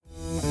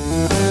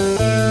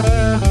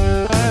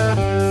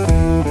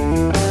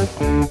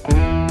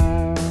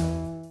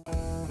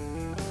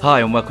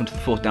Hi and welcome to the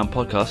Fourth Down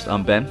Podcast.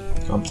 I'm Ben.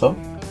 I'm Tom.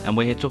 And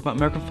we're here to talk about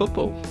American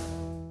football.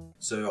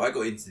 So I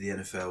got into the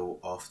NFL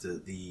after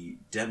the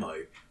demo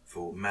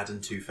for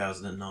Madden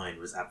 2009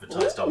 was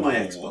advertised on my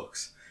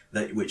Xbox,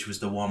 which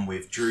was the one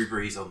with Drew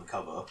Brees on the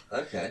cover.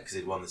 Okay. Because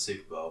he'd won the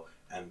Super Bowl.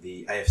 And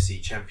the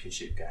AFC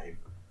Championship game,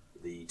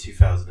 the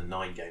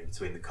 2009 game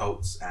between the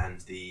Colts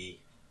and the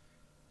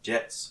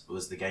Jets,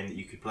 was the game that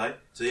you could play.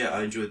 So yeah,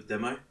 I enjoyed the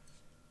demo.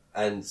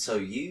 And so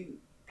you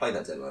played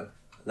that demo.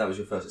 That was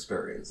your first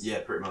experience. Yeah,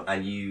 pretty much.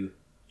 And you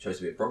chose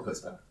to be a Broncos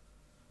fan.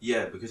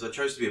 Yeah, because I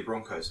chose to be a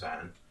Broncos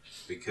fan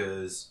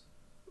because,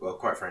 well,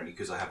 quite frankly,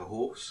 because I have a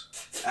horse,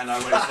 and I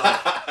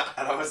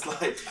was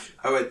like,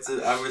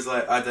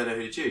 I don't know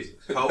who to choose.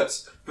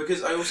 Colts,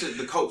 because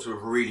the Colts were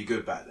really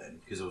good back then,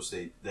 because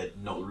obviously they'd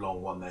not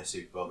long won their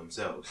Super Bowl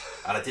themselves,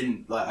 and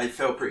I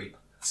felt pretty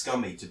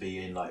scummy to be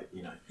in like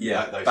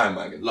those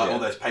bandwagon, all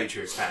those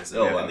Patriots fans that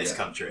we have in this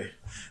country.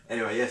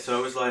 Anyway, yeah, so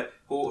I was like,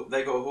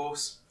 they got a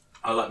horse.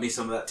 I like me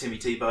some of that Timmy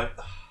Tebow,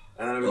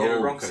 and then I became a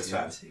Broncos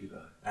fan.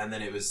 And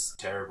then it was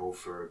terrible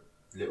for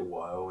a little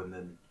while, and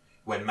then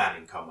when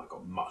Manning came, I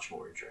got much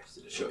more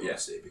interested in it,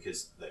 obviously,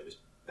 because they was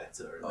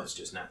better, and that's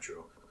just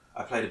natural.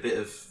 I played a bit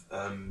of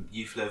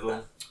youth level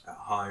at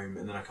home,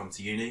 and then I come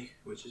to uni,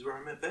 which is where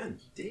I met Ben.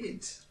 You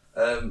did?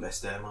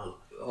 Best day of my life.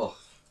 Oh,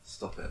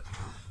 stop it.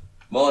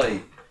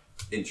 My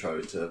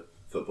intro to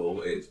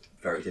football is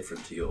very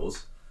different to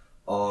yours.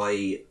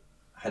 I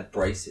had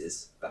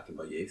braces back in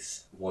my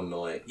youth. One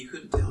night... You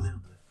couldn't tell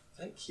them.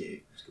 Thank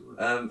you.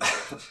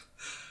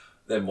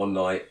 Then one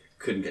night,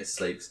 couldn't get to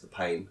sleep because of the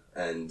pain,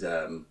 and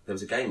there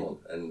was a game on,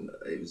 and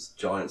it was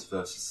Giants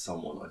versus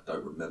someone I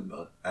don't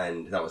remember,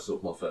 and that was sort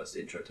of my first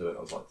intro to it. I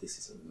was like, this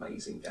is an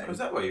amazing game. Was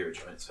that why you were a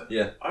Giants fan?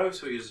 Yeah. I always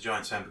thought you was a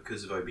Giants fan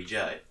because of OBJ.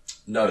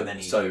 No, and then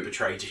he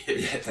betrayed you.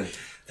 Yeah,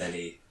 then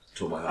he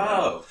tore my heart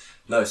out.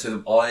 No,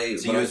 So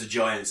you was a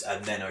Giants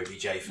and then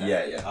OBJ fan?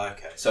 Yeah.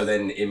 Okay. So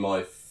then in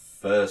my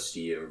first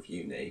year of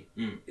uni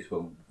is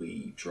when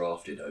we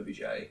drafted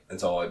OBJ, and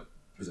so I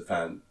was a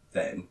fan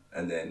then,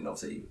 and then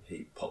obviously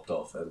he popped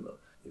off, and it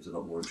was a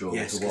lot more enjoyable to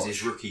watch. Yes, because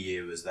his rookie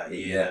year was that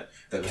year. Yeah,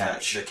 the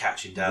catch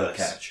in Dallas.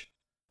 The catch.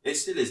 It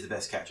still is the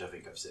best catch I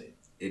think I've seen.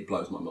 It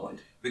blows my mind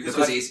because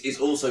it's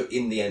also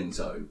in the end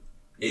zone.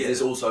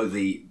 There's also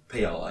the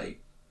PI.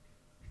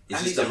 It's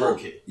and he's a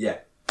rookie. Yeah.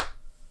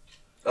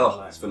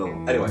 Oh, it's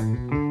phenomenal. Anyway.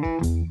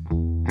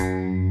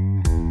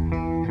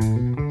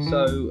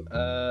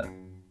 So,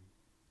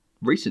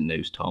 recent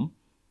news, Tom.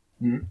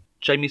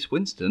 Jameis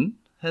Winston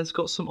has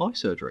got some eye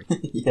surgery.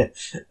 Yeah.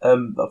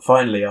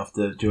 Finally,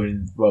 after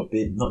being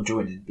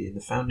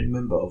the founding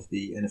member of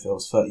the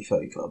NFL's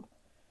 30-30 club.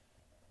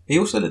 He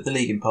also led the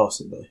league in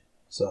passing, though.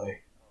 So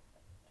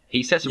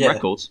he set some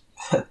records.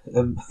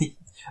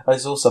 I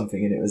saw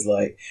something, and it was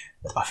like,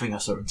 I think I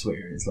saw it on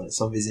Twitter, and it's like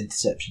some of his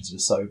interceptions were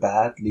so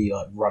badly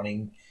like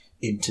running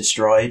into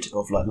stride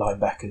of like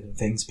linebackers and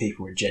things.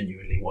 People were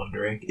genuinely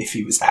wondering if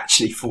he was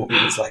actually forming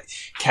his like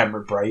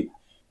camera break.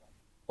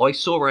 I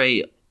saw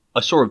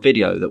a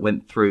video that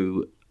went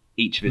through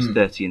each of his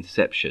 30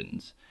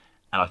 interceptions,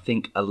 and I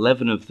think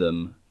 11 of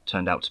them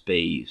turned out to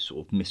be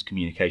sort of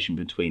miscommunication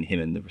between him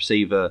and the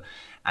receiver,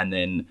 and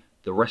then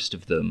the rest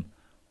of them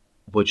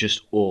were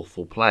just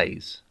awful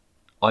plays.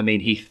 I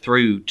mean, he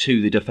threw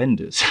to the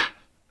defenders.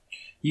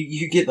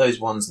 You get those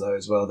ones, though,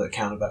 as well, that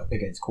count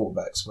against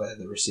quarterbacks where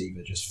the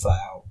receiver just flat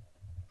out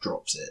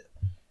drops it,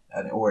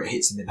 or it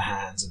hits them in the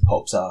hands and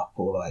pops up,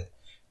 or like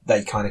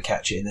they kind of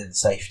catch it and then the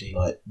safety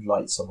like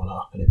lights someone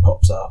up and it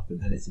pops up,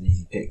 and then it's an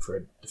easy pick for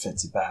a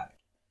defensive back.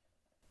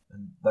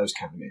 And those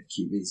count against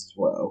QBs as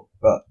well.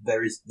 But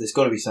there's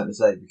got to be something to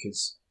say,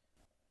 because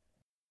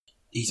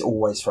he's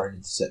always thrown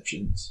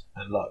interceptions,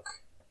 and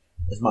luck,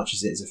 as much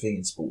as it is a thing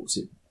in sports,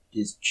 it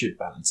should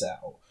balance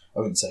out. I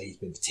wouldn't say he's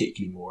been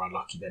particularly more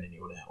unlucky than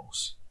anyone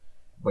else.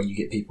 When you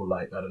get people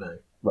like, I don't know,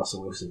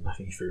 Russell Wilson, I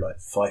think he threw like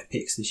 5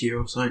 picks this year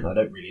or something. I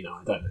don't really know.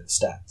 I don't know the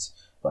stats,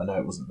 but I know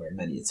it wasn't very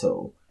many at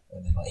all.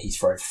 And then like he's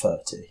thrown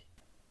 30.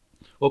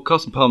 Well,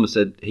 Carson Palmer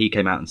said, he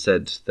came out and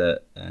said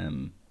that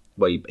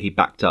he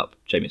backed up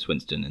Jameis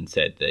Winston and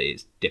said that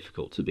it's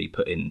difficult to be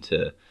put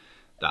into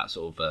that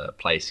sort of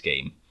play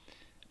scheme.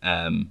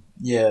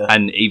 Yeah.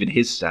 And even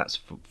his stats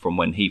from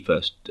when he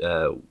first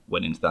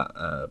went into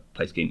that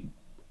play scheme,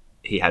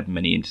 he had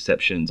many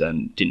interceptions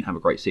and didn't have a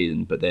great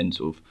season. But then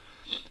sort of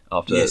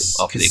after the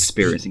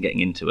experience and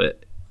getting into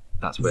it,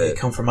 that's where... He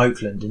come from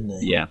Oakland, didn't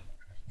he? Yeah.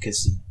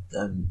 Because he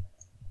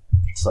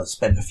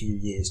spent a few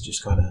years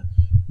just kind of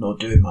not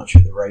doing much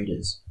with the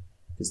Raiders.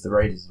 Because the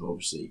Raiders were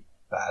obviously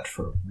bad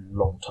for a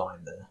long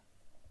time there.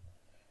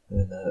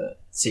 And then the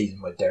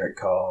season where Derek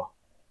Carr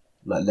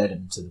led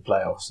him to the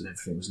playoffs and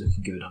everything was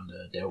looking good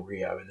under Del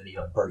Rio, and then he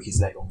broke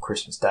his leg on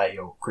Christmas Day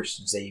or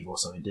Christmas Eve or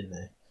something, didn't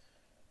he?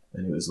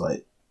 And it was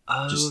like...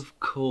 of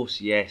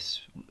course,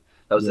 yes.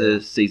 That was the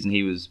season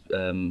he was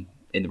in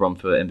the run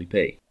for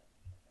MVP.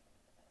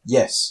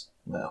 Yes.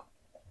 Well,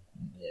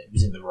 yeah, he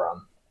was in the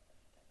run.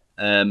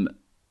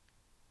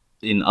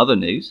 In other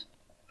news,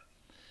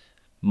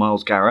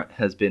 Myles Garrett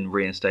has been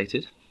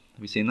reinstated.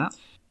 Have you seen that?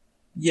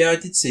 Yeah, I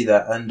did see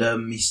that,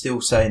 and he's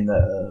still saying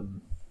that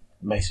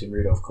Mason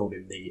Rudolph called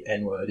him the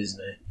N-word, isn't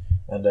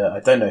he? And I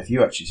don't know if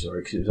you actually saw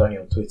it, because it was only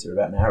on Twitter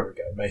about an hour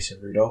ago, Mason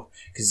Rudolph,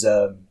 because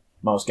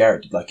Myles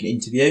Garrett did like an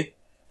interview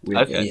with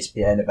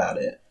ESPN about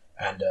it,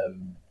 and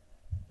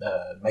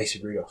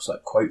Mason Rudolph's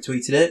like quote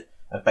tweeted it,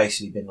 and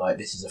basically been like,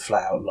 this is a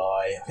flat out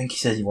lie. I think he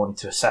says he wanted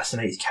to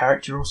assassinate his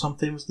character or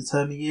something was the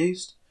term he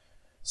used.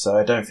 So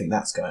I don't think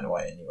that's going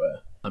away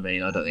anywhere. I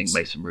mean, I don't think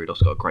Mason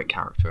Rudolph's got a great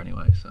character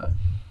anyway, so...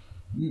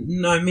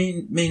 No,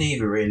 me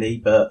neither, really,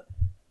 but,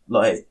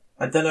 like,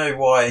 I don't know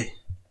why...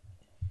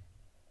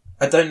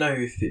 I don't know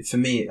if for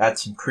me it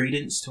adds some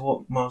credence to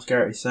what Myles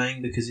Garrett is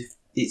saying, because if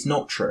it's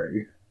not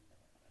true,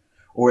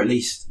 or at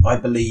least I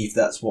believe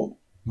that's what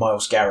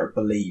Myles Garrett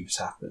believes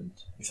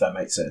happened, if that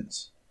makes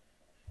sense.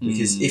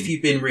 Because if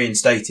you've been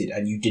reinstated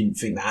and you didn't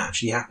think that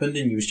actually happened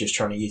and you was just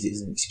trying to use it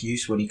as an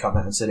excuse when he come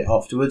out and said it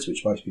afterwards,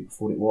 which most people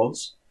thought it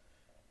was,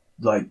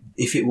 like,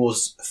 if it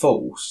was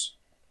false,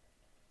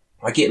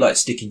 I get, like,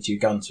 sticking to your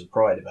guns for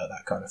pride about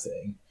that kind of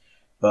thing,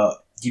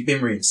 but you've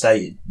been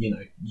reinstated, you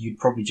know, you'd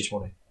probably just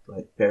want to,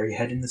 like, bury your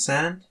head in the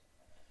sand.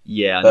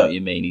 Yeah, I know what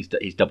you mean.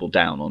 He's doubled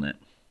down on it.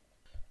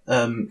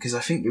 Because I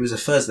think it was a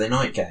Thursday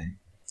night game,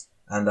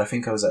 and I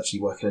think I was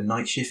actually working a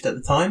night shift at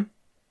the time.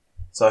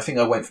 So I think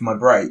I went for my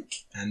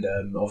break, and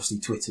obviously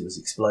Twitter was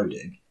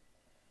exploding,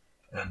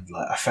 and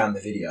like I found the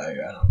video,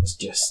 and I was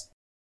just,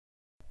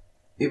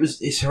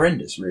 it's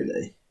horrendous,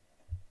 really.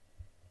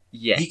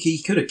 Yeah,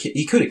 he could have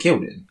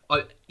killed him.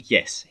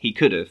 Yes, he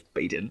could have,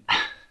 but he didn't.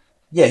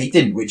 Yeah, he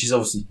didn't, which is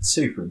obviously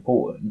super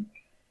important,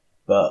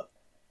 but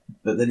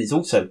then it's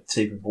also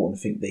super important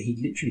to think that he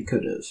literally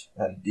could have,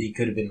 and he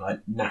could have been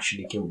like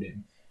nationally killed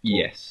him.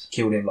 Yes,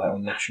 killed him like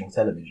on national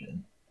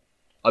television.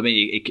 I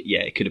mean,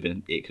 it could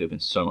have been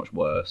so much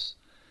worse,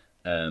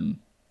 and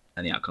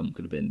the outcome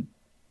could have been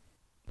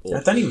awful.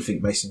 I don't even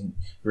think Mason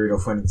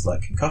Rudolph went into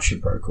like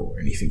concussion protocol or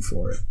anything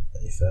for it,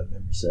 if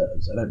memory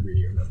serves. I don't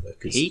really remember.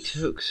 Cause... He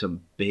took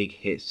some big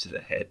hits to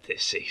the head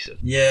this season.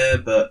 Yeah,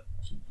 but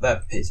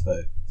that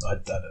Pittsburgh, I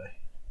don't know.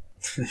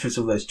 There was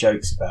all those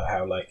jokes about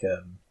how like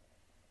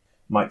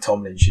Mike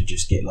Tomlin should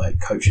just get like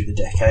Coach of the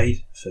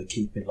Decade for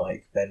keeping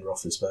like Ben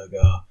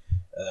Roethlisberger,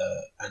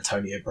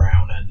 Antonio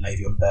Brown and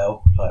Le'Veon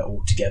Bell like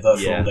all together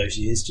for all those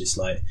years, just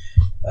like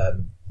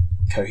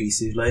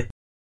cohesively.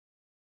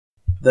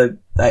 The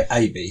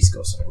AB's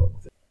got something wrong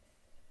with it.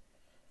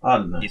 I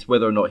don't know. It's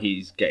whether or not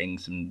he's getting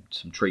some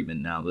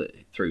treatment now that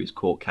through his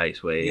court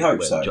case where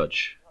the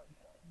judge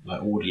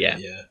like ordered it.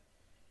 Yeah.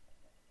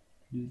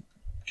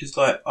 Because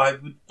like I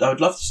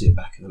would love to see him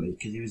back in the league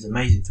because he was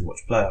amazing to watch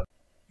play.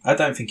 I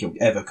don't think he'll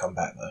ever come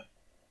back though.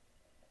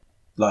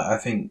 Like, I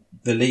think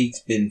the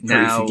league's been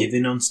pretty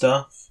forgiving on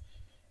stuff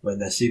when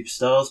they're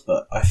superstars,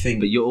 but I think...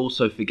 But you're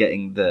also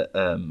forgetting that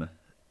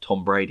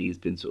Tom Brady has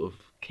been sort of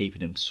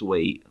keeping him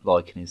sweet,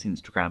 liking his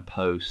Instagram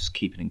posts,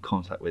 keeping in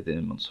contact with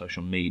him on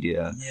social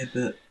media. Yeah,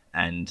 but...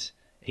 And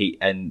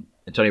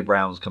Antonio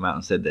Brown's come out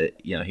and said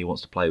that, you know, he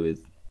wants to play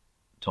with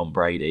Tom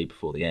Brady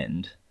before the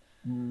end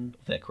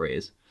of their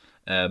careers.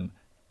 And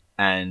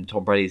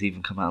Tom Brady's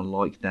even come out and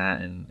liked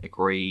that and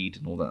agreed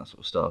and all that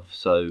sort of stuff.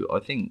 So I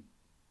think...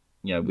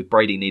 You know, with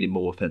Brady needing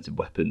more offensive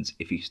weapons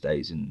if he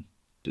stays in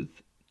with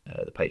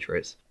the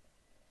Patriots.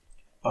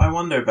 I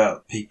wonder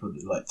about people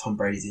that like Tom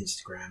Brady's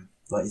Instagram.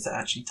 Like, is that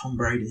actually Tom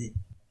Brady?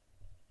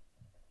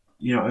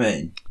 You know what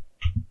I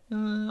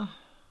mean?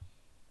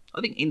 I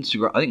think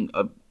Instagram.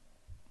 I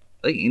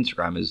think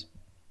Instagram is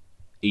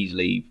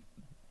easily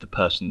the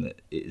person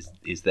that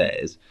is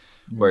theirs,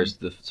 whereas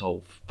the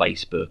whole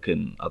Facebook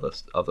and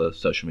other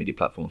social media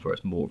platforms where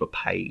it's more of a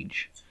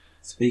page.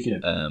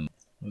 Speaking of.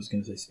 I was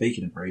going to say,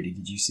 speaking of Brady,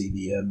 did you see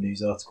the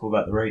news article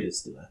about the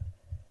Raiders today?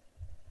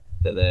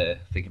 That they're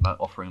thinking about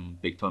offering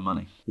big time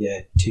money.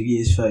 Yeah, 2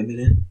 years, $30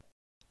 million.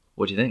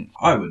 What do you think?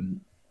 I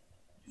wouldn't,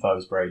 if I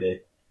was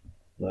Brady.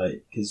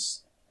 Like,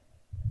 because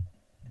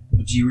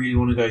do you really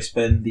want to go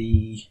spend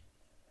the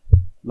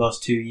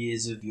last 2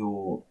 years of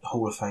your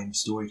Hall of Fame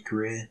storied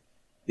career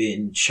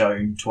being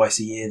shown twice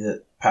a year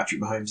that Patrick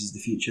Mahomes is the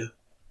future?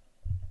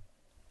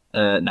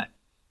 No,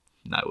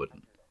 I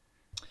wouldn't.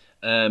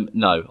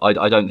 No,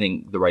 I don't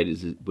think the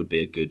Raiders would be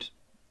a good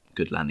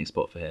landing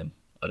spot for him.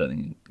 I don't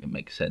think it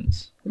makes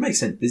sense. It makes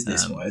sense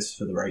business-wise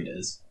for the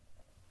Raiders.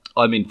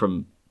 I mean,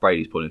 from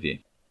Brady's point of view.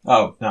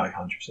 Oh, no,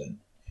 100%.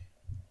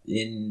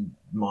 In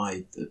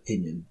my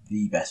opinion,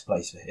 the best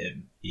place for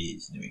him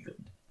is New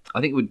England.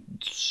 I think it would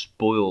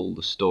spoil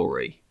the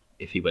story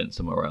if he went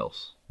somewhere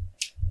else.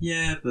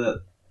 Yeah,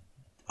 but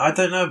I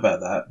don't know about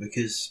that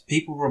because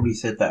people probably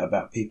said that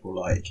about people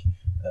like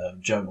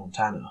Joe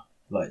Montana.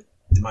 Like,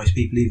 do most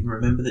people even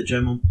remember that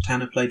Joe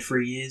Montana played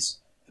 3 years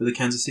for the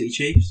Kansas City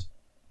Chiefs?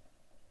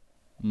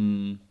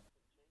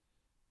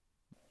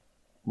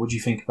 What do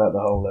you think about the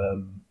whole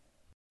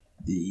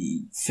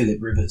the Phillip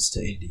Rivers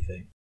to Indy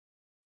thing?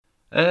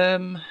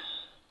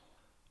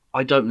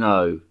 I don't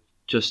know.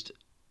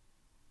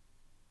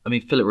 I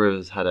mean, Phillip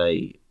Rivers had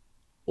a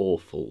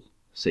awful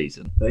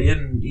season. But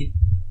he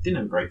didn't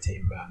have a great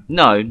team, man.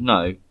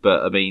 No,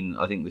 but I mean,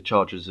 I think the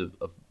Chargers have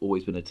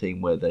always been a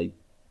team where they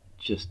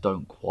just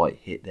don't quite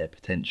hit their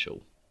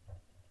potential.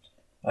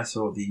 I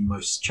saw the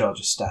most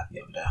Chargers stat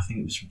the other day. I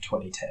think it was from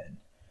 2010.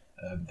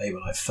 They were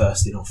like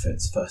first in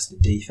offense, first in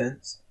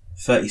defense,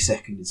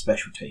 32nd in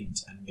special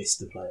teams, and missed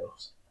the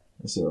playoffs.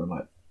 I saw it on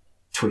like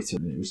Twitter,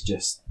 and it was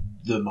just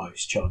the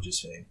most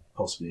Chargers thing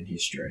possibly in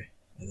history.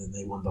 And then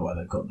they wonder why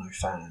they've got no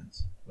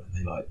fans when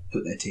they like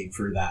put their team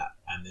through that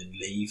and then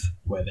leave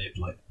where they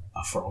like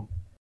are from.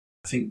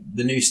 I think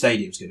the new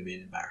stadium's going to be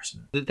an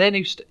embarrassment. Their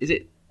new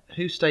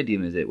whose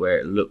stadium is it where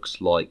it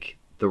looks like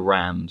the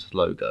Rams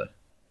logo?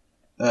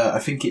 I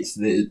think it's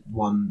the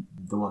one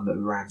that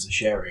the Rams are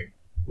sharing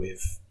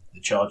with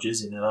the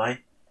Chargers in LA,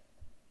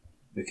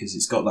 because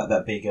it's got like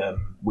that big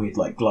weird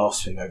like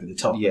glass thing over the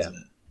top, isn't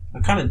it? I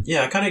kind of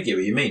get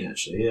what you mean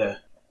actually, yeah.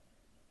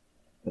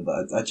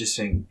 But I just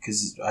think,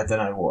 because I don't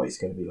know what it's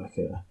going to be like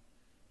a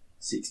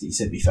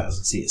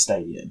 70,000 seat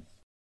stadium.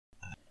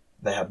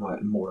 They have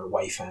more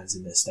away fans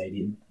in their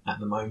stadium at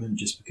the moment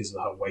just because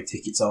of how away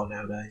tickets are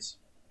nowadays.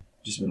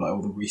 Just with like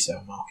all the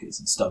resale markets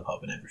and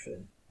StubHub and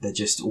everything, they're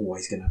just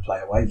always going to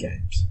play away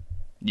games.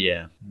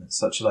 Yeah, and it's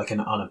such like an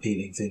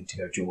unappealing thing to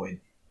go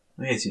join.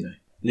 I guess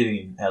living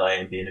in LA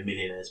and being a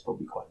millionaire is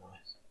probably quite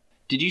nice.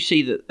 Did you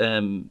see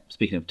that?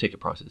 Speaking of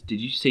ticket prices, did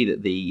you see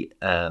that the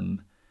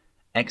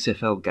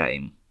XFL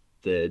game,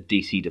 the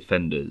DC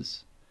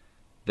Defenders,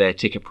 their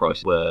ticket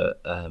prices were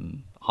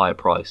higher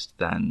priced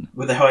than...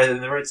 Were they higher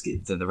than the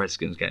Redskins? Than the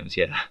Redskins games,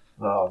 yeah.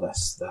 Oh,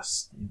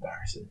 that's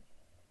embarrassing.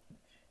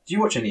 Do you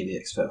watch any of the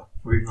XFL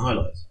or even the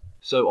highlights?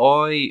 So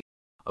I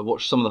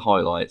watched some of the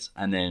highlights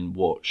and then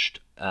watched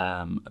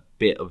a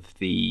bit of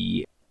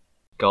the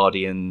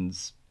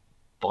Guardians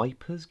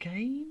Vipers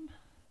game.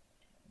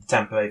 The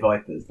Tampa Bay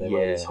Vipers. They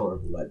wear these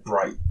horrible, like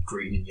bright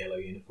green and yellow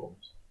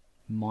uniforms.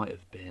 Might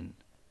have been.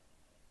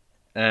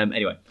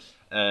 Anyway,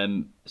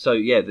 so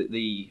yeah,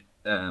 the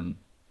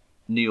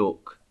New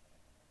York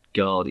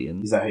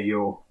Guardians. Is that who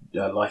you're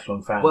a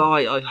lifelong fan? Well,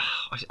 I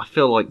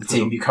feel like the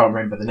team you can't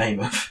remember the name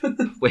of.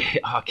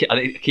 I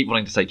keep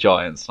wanting to say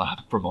Giants. And I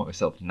have to remind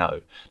myself,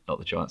 no, not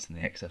the Giants in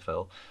the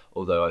XFL.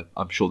 Although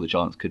I'm sure the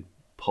Giants could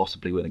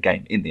possibly win a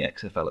game in the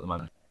XFL at the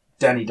moment.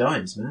 Danny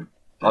Dimes, man.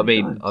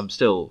 Dimes. I'm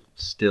still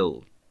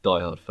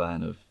diehard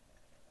fan of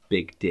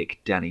Big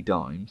Dick Danny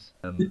Dimes,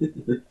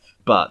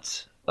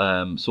 but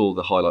saw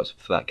the highlights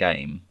for that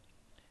game,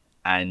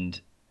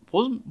 and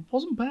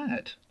wasn't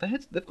bad.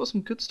 They've got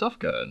some good stuff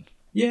going.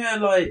 Yeah,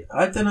 like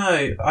I don't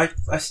know.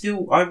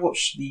 I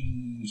watched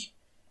the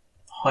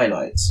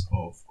highlights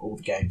of all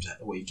the games at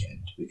the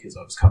weekend because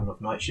I was coming off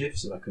night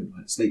shifts and I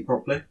couldn't sleep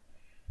properly.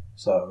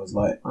 So I was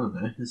like, I don't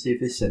know, let's see if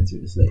this sent through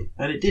to sleep,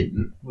 and it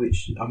didn't.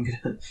 Which I'm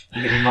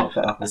gonna mark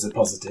that up as a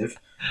positive.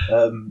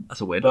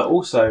 That's a win. But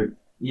also,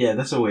 yeah,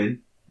 that's a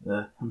win.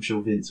 I'm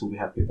sure Vince will be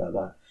happy about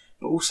that.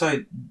 But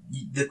also,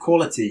 the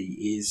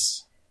quality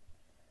is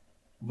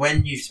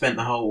when you've spent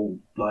the whole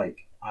I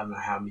don't know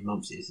how many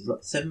months it is. It's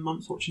like 7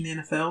 months watching the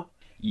NFL.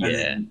 Yeah. And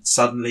then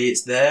suddenly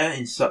it's there,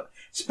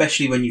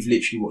 especially when you've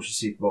literally watched the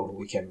Super Bowl the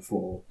weekend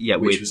before. Yeah,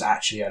 which was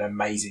actually an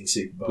amazing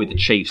Super Bowl with the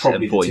Chiefs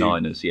and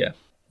 49ers. Yeah.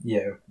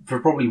 Yeah,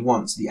 for probably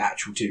once the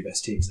actual two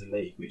best teams in the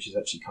league, which is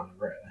actually kind of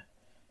rare,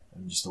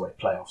 and just the way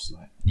playoffs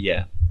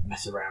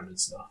mess around and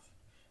stuff.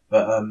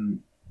 But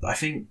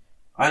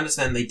I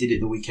understand they did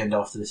it the weekend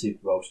after the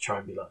Super Bowl to try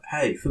and be like,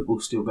 hey,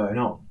 football's still going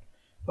on.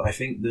 But I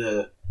think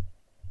the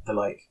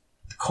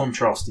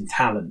contrast in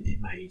talent it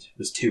made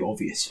was too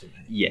obvious for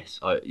me. Yes,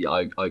 I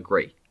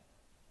agree.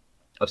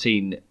 I've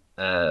seen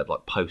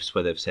posts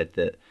where they've said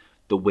that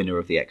the winner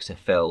of the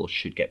XFL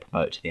should get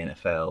promoted to the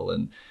NFL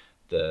and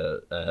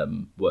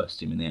the worst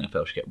team in the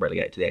NFL should get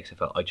relegated to the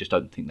XFL. I just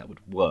don't think that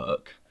would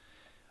work.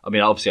 I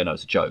mean, obviously I know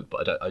it's a joke,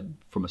 but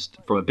from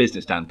a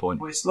business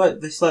standpoint... Well, it's like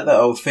that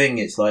old thing.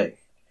 It's like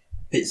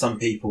some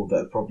people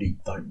that probably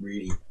don't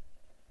really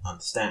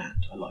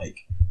understand are like,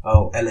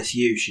 oh,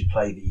 LSU should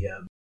play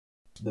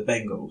the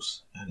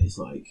Bengals, and it's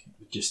like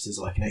just as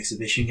like an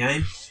exhibition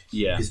game.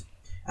 Yeah.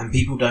 And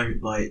people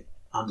don't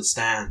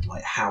understand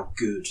how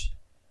good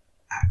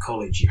at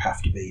college you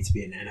have to be to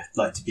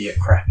be a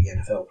crappy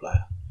NFL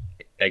player.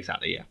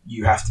 Exactly, yeah.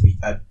 You have to be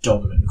a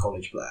dominant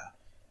college player.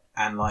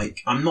 And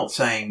I'm not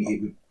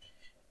saying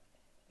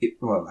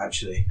well,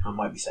 actually, I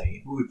might be saying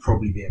it would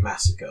probably be a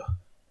massacre.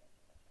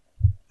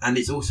 And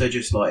it's also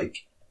just a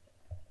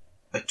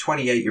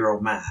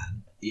 28-year-old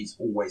man is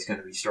always going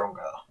to be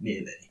stronger,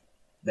 nearly,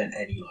 than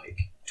any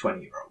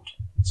 20-year-old.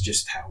 It's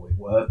just how it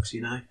works,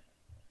 you know?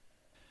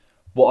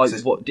 What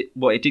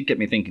it did get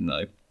me thinking,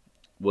 though,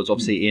 was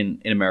obviously in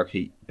America,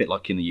 a bit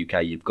like in the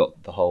UK, you've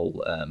got the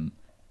whole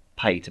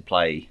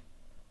pay-to-play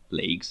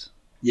leagues.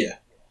 Yeah.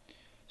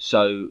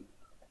 So,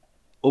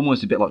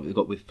 almost a bit like we've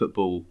got with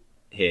football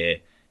here,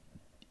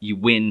 you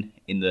win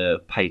in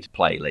the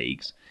pay-to-play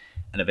leagues,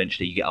 and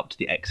eventually you get up to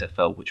the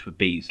XFL, which would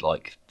be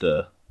like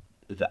the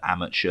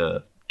amateur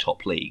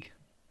top league.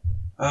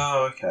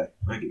 Oh, okay.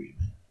 I get what you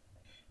mean.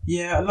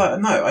 Yeah,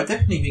 no, I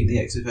definitely think the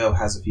XFL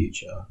has a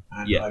future,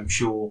 and I'm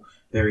sure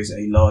there is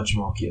a large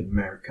market in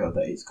America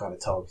that it's kind of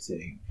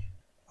targeting.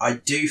 I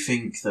do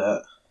think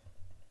that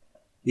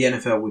the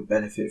NFL would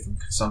benefit from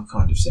some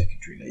kind of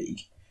secondary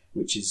league,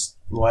 which is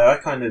why I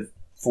kind of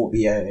thought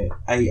the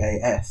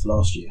AAF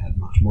last year had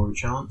much more of a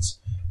chance.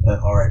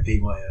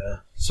 RIP my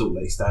Salt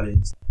Lake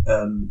Stallions,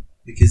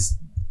 because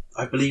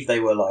I believe they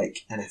were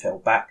like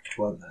NFL backed,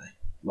 weren't they?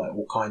 Like,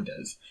 all kind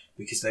of,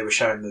 because they were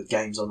showing the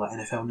games on like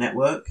NFL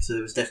Network, so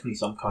there was definitely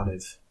some kind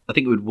of. I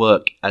think it would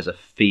work as a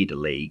feeder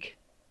league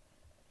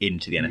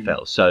into the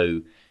NFL.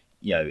 So,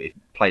 if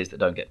players that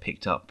don't get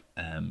picked up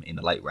in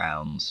the late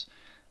rounds,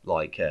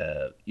 like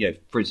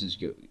for instance,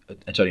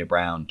 Antonio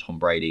Brown, Tom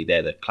Brady,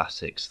 they're the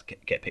classics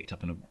that get picked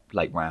up in a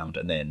late round,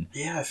 and then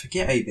I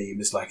forget AB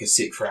was like a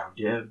 6th round,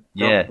 and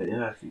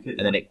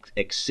then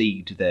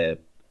exceed their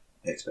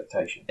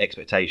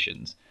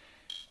expectations.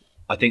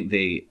 I think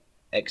the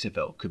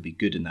XFL could be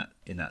good in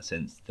that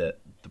sense, that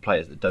the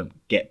players that don't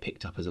get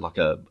picked up as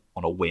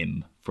on a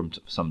whim from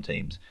some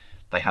teams,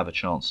 they have a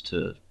chance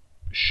to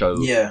show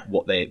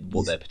what their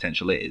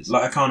potential is.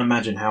 Like, I can't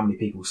imagine how many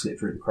people slip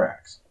through the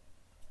cracks.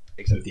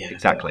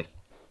 Exactly.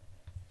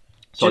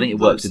 So I think it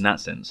works in that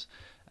sense.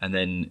 And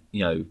then,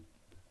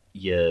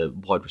 your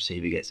wide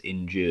receiver gets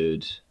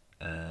injured,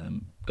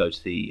 go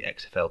to the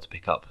XFL to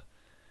pick up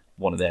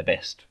one of their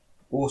best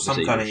or some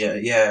receivers. kind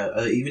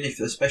of even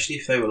if, especially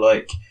if they were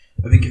like,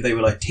 I think if they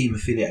were like team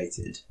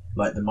affiliated,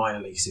 like the minor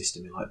league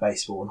system in like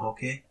baseball and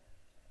hockey,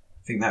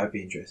 I think that would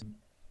be interesting.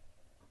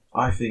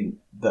 I think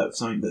that's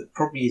something that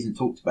probably isn't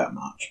talked about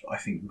much, but I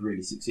think would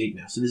really succeed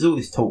now. So there's all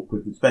this talk,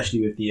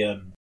 especially with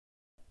the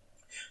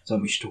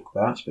something we should talk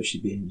about,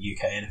 especially being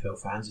UK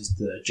NFL fans, is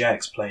the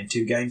Jags playing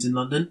 2 games in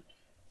London,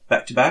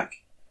 back to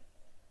back.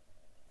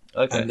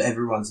 Okay. And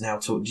everyone's now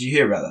talking. Did you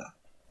hear about that?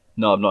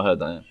 No, I've not heard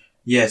that yet.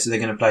 Yeah, so they're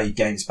going to play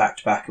games back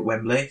to back at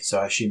Wembley, so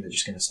I assume they're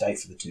just going to stay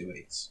for the 2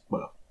 weeks.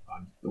 Well,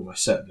 I'm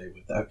almost certain they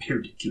would. That would be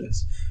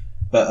ridiculous.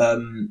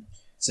 But,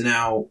 so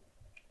now,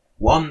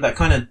 one, that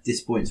kind of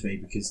disappoints me,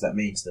 because that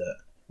means that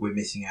we're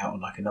missing out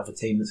on like another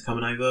team that's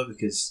coming over,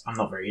 because I'm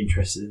not very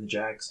interested in the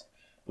Jags.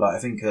 Like, I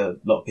think a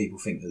lot of people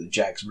think that the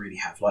Jags really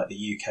have like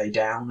the UK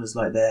down as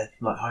like their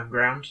like home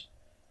ground,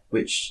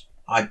 which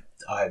I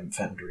haven't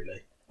found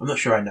really. I'm not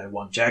sure I know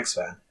one Jags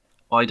fan.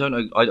 I don't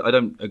know. I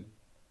don't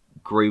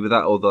agree with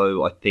that.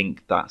 Although I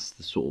think that's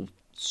the sort of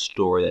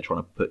story they're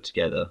trying to put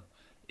together.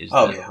 Is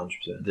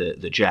 100%.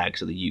 The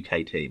Jags are the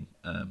UK team,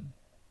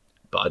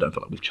 but I don't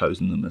feel like we've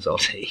chosen them as our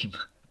team.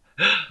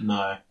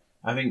 No,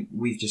 I think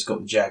we've just got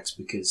the Jags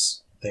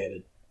because they had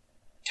a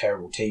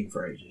terrible team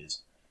for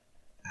ages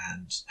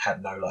and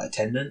had no like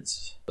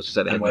attendance. I was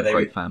going to say they had a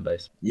great fan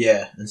base.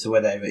 Yeah, and so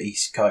where they were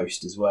East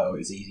Coast as well, it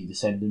was easy to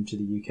send them to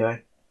the UK,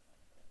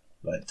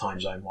 like time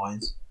zone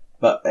wise.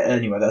 But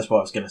anyway, that's what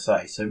I was going to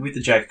say. So with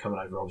the Jags coming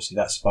over, obviously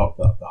that sparked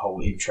up the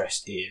whole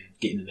interest in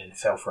getting an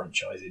NFL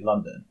franchise in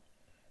London,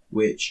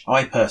 which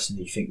I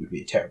personally think would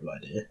be a terrible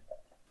idea.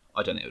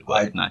 I don't think it would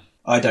work, no.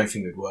 I don't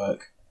think it would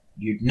work.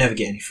 You'd never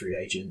get any free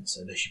agents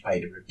unless you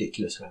paid a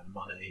ridiculous amount of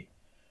money.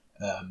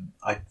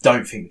 I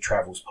don't think the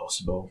travel's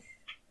possible.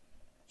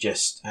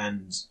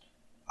 And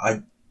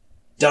I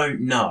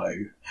don't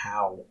know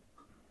how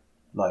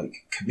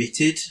like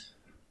committed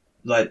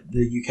like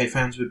the UK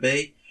fans would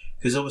be,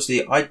 because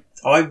obviously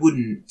I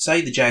wouldn't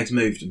say the Jags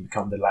moved and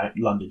become the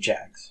London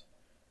Jags,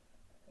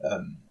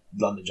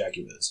 London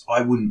Jaguars. I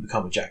wouldn't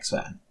become a Jags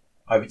fan.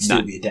 I would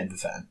still be a Denver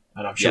fan,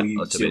 and I'm sure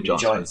you'd still be a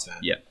Giants fan.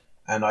 Yeah,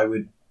 and I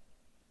would,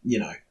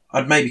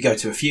 I'd maybe go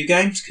to a few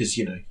games because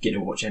get to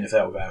watch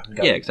NFL without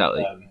going,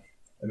 exactly.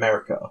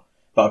 America,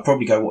 but I'd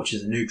probably go watch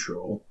as a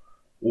neutral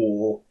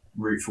or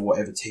root for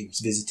whatever team's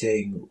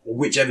visiting or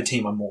whichever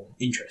team I'm more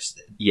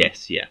interested in.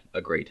 Yes, yeah,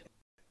 agreed.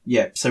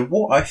 Yeah, so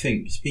what I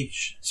think,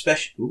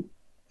 especially,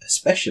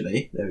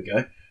 there we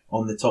go,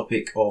 on the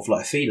topic of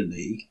like a feeder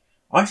league,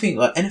 I think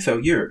like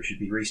NFL Europe should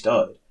be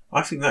restarted.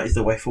 I think that is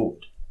the way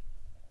forward.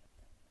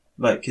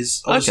 Like,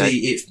 because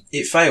obviously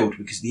it failed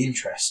because the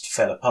interest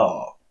fell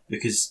apart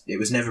because it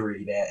was never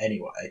really there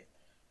anyway,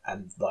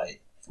 and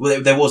like,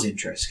 well, there was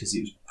interest because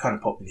it was kind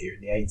of popular here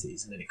in the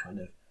 80s, and then it kind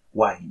of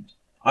waned.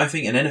 I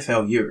think an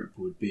NFL Europe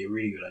would be a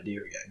really good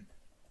idea again,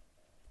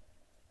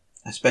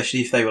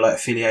 especially if they were like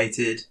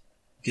affiliated.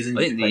 Because I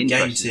think the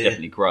interest has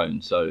definitely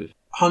grown. So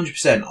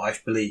 100%, I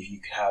believe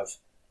you could have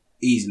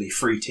easily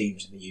 3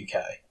 teams in the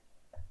UK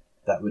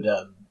that would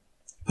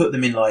put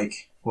them in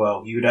like,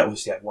 well, you would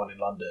obviously have one in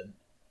London,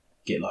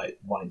 get like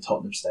one in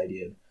Tottenham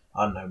Stadium.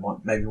 I don't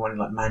know, maybe one in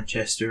like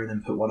Manchester, and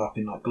then put one up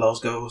in like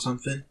Glasgow or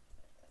something.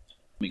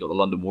 We got the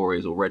London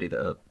Warriors already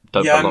that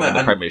don't belong in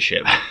the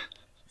Premiership.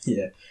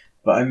 Yeah,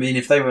 but I mean,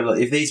 if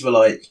these were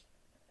like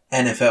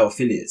NFL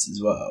affiliates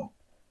as well,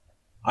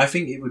 I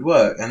think it would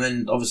work. And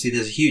then obviously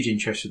there's a huge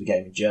interest for the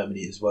game in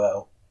Germany as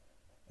well,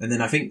 and then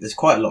I think there's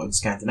quite a lot in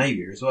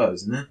Scandinavia as well,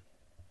 isn't there?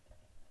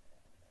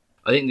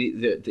 I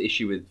think the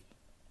issue with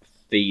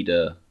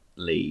feeder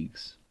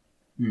leagues,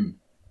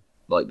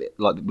 like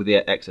with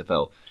the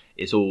XFL,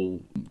 it's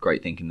all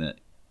great thinking that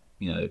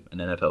an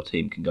NFL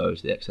team can go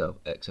to the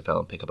XFL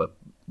and pick up a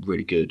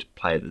really good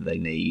player that they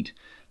need,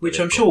 which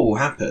I'm sure will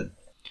happen.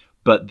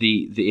 But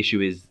the issue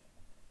is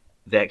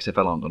the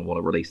XFL aren't going to want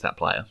to release that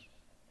player.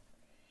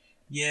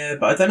 Yeah,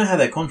 but I don't know how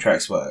their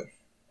contracts work.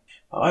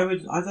 I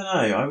don't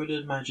know. I would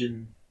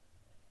imagine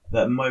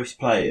that most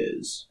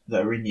players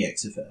that are in the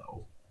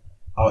XFL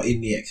are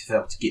in the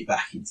XFL to get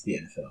back into the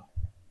NFL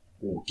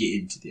or get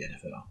into the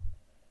NFL.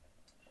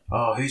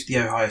 Oh, who's the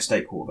Ohio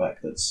State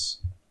quarterback that's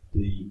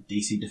the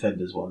DC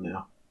Defenders one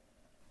now?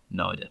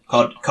 No idea.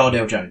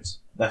 Cardale Jones.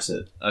 That's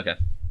it. Okay.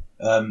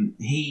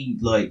 He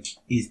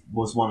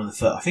was one of the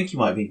first. I think he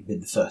might have even been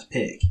the first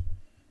pick,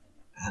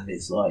 and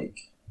it's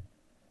like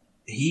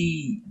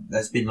he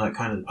has been like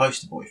kind of the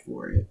poster boy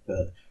for it.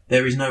 But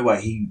there is no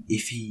way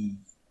if he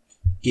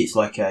gets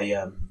like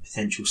a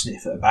potential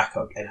sniff at a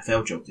backup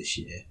NFL job this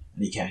year,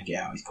 and he can't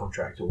get out his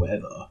contract or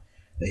whatever,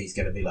 that he's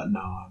going to be like, no,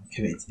 I'm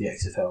committed to the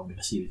XFL. I'm going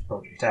to see this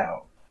project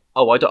out.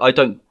 Oh, I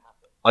don't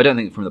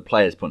think from the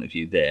players' point of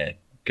view they're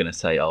going to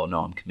say, oh no,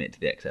 I'm committed to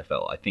the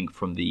XFL. I think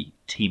from the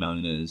team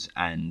owners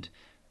and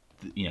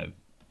the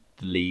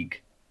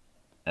league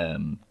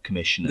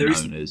commission and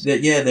owners.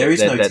 There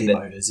is no team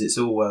owners. It's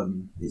all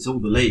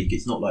the league.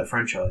 It's not like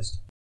franchised.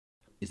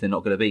 Is there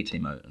not going to be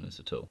team owners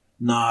at all?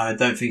 No, I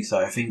don't think so.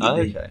 I think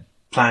the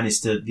plan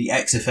is the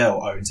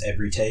XFL owns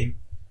every team.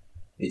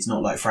 It's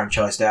not like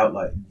franchised out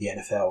like the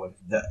NFL, and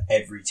that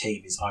every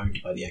team is owned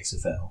by the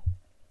XFL.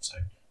 So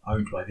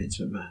owned by Vince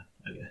McMahon,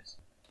 I guess.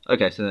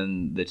 Okay, so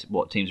then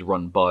teams are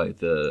run by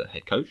the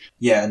head coach?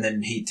 Yeah, and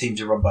then teams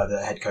are run by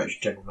the head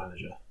coach, general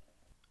manager.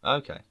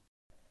 Okay.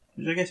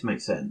 Which I guess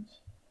makes sense.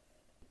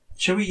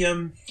 Shall we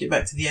get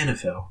back to the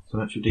NFL,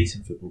 some actual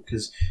decent football?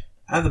 Because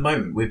at the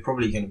moment, we're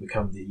probably going to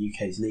become the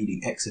UK's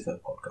leading XFL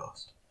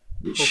podcast,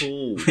 which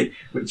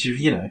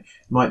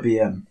might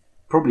be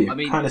probably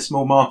a kind of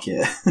small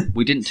market.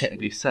 We didn't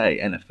technically say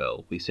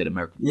NFL; we said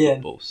American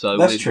football, so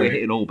we're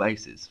hitting all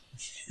bases.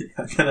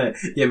 I don't know.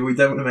 Yeah, but we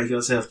don't want to make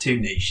ourselves too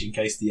niche in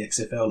case the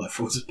XFL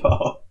falls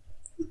apart.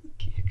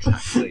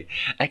 Exactly.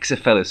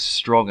 XFL is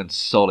strong and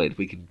solid.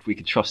 We can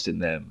trust in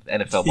them. The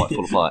NFL might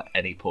fall apart at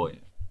any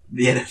point.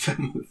 The NFL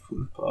might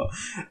fall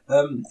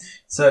apart.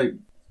 So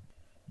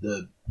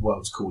the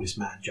world's coolest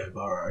man, Joe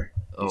Burrow,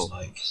 is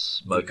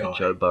smoking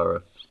Joe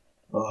Burrow.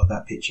 Oh,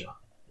 that picture.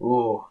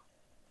 Oh,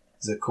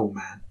 he's a cool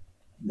man.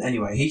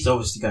 Anyway, he's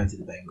obviously going to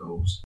the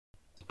Bengals.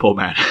 Poor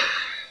man.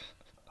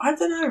 I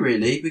don't know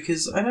really,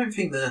 because I don't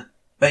think the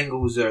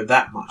Bengals are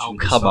that much of a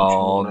come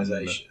on.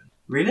 organisation.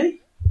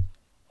 Really?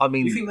 I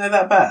mean, you think they're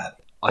that bad?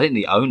 I think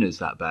the owner's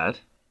that bad.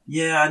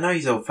 Yeah, I know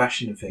he's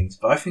old-fashioned and things,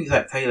 but I think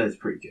Zach Taylor's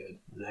pretty good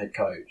as a head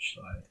coach.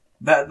 Like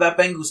that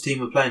Bengals team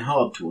were playing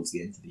hard towards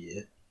the end of the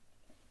year.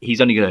 He's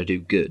only going to do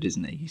good,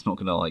 isn't he? He's not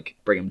going to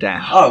bring them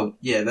down. Oh,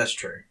 yeah, that's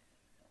true.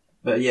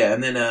 But yeah,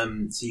 and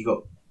then so you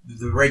got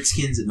the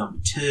Redskins at number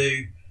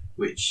 2,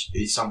 which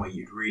is somewhere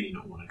you'd really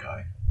not want to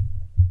go.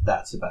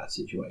 That's a bad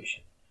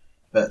situation.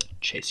 But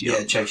Chase Young.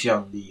 Yeah, Chase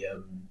Young, the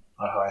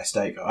Ohio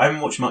State guy. I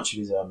haven't watched much of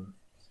his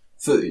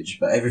footage,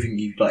 but everything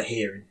you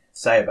hear and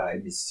say about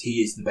him is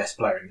he is the best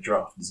player in the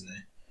draft, isn't he?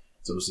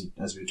 It's obviously,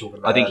 as we were talking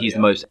about I think earlier, he's the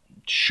most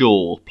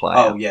sure player.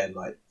 Oh yeah,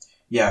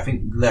 I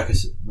think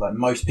like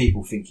most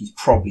people think he's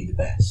probably the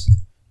best,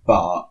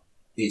 but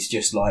it's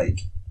just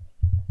like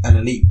an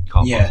elite.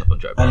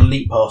 An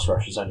elite pass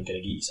rush is only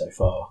going to get you so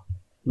far.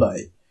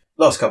 Like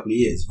last couple of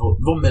years,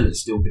 Von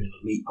Miller's still been an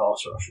elite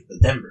pass rusher,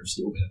 but Denver have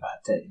still been a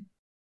bad team.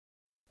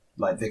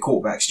 Like the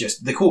quarterback's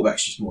just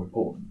more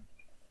important.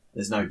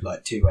 There's no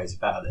two ways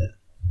about it.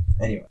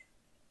 Anyway,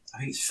 I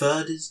think it's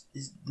third. Is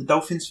the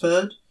Dolphins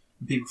third?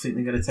 And people think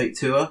they're going to take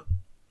Tua,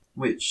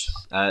 which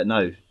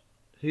no.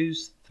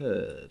 Who's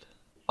third?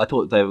 I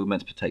thought they were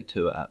meant to take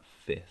Tua at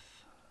 5th.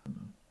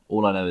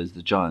 All I know is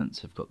the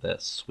Giants have got their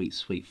sweet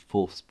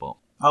 4th spot.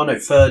 Oh no,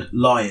 third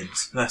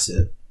Lions. That's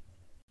it.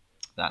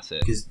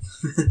 Because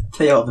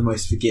they are the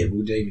most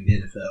forgettable team in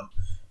the NFL.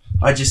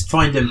 I just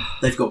find them.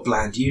 They've got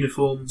bland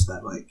uniforms.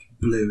 They're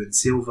blue and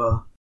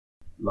silver.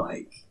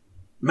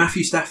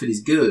 Matthew Stafford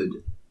is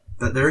good,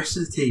 but the rest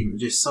of the team are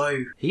just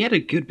so. He had a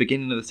good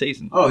beginning of the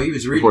season. Oh, he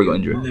was really before he got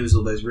injured. And there was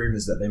all those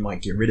rumours that they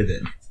might get rid of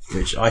him,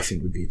 which I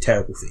think would be a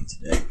terrible thing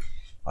to do.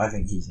 I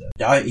think he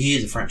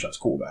is a franchise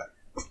quarterback.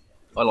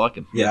 I like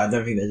him. Yeah, I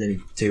don't think there's any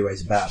two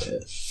ways about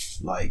it.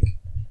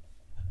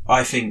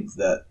 I think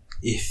that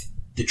if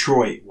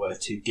Detroit were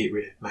to get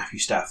rid of Matthew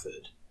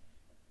Stafford,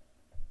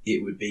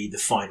 it would be the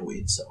final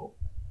insult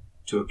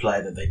to a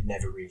player that they've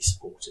never really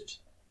supported.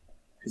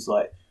 Because,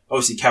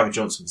 obviously Calvin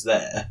Johnson was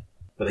there,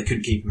 but they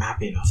couldn't keep him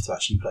happy enough to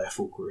actually play a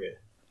full career.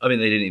 I mean,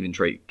 they didn't even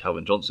treat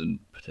Calvin Johnson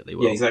particularly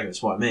well. Yeah, exactly.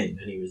 That's what I mean.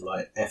 And he was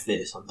like, F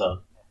this, I'm done.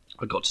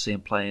 I got to see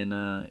him play in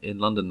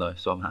London, though,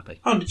 so I'm happy.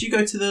 Oh, did you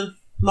go to the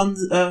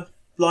London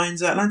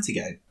Lions Atlanta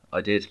game?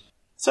 I did.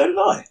 So did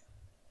I.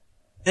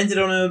 Ended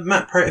on a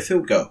Matt Prater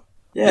field goal.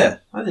 Yeah,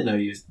 I didn't know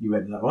you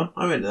went to that one.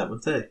 I went to that one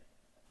too.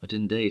 I did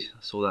indeed.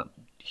 I saw that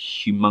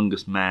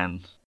humongous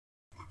man,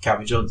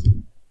 Calvin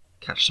Johnson,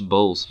 catch some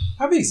balls.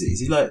 How big is he?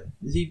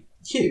 Is he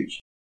huge?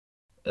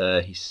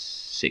 He's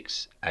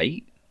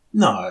 6'8".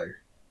 No.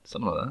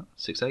 Something like that.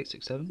 6'8",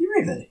 6'7". You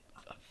really?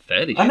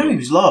 Fairly I know short. he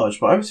was large,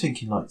 but I was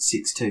thinking 6'2",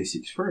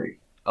 6'3".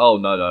 Oh,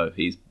 no.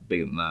 He's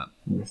bigger than that.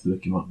 You have to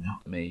look him up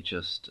now. Let me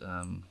just...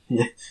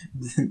 Yeah.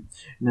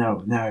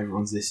 now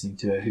everyone's listening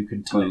to who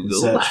can type and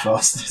Google. search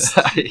fastest.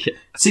 Yeah.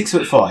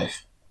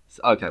 6'5".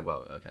 Okay,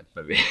 well, okay,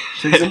 maybe.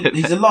 So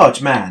he's a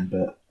large man,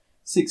 but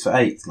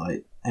 6'8" is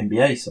like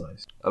NBA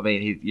size. I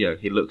mean,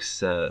 he looks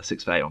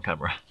 6'8" on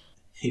camera.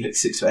 He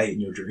looks 6'8"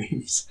 in your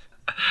dreams.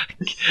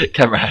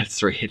 Camera has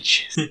 3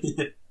 inches.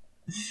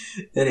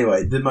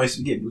 Anyway, the most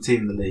forgettable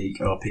team in the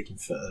league are picking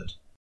third.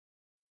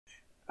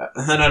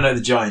 And then I know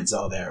the Giants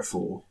are there at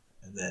 4,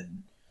 and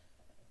then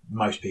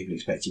most people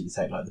expect you to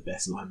take like the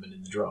best lineman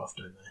in the draft,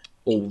 don't they?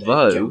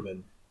 Although,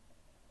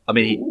 I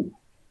mean,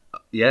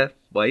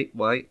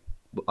 wait.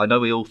 I know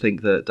we all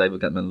think that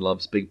David Gettman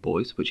loves big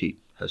boys, which he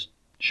has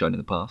shown in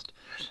the past.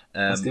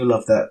 I still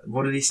love that.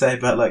 What did he say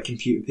about like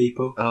computer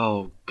people?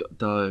 Oh, God,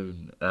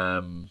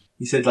 don't.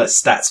 He said like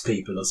stats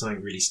people or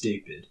something really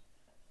stupid.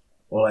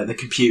 Or like the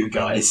computer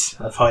guys.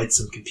 I've hired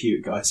some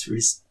computer guys for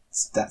his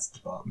stats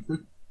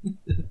department.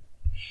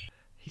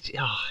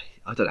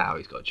 I don't know how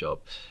he's got a job.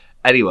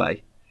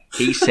 Anyway,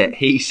 he said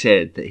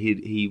that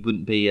he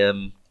wouldn't be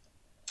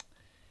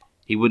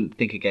he wouldn't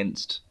think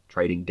against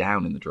trading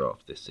down in the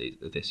draft this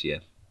year.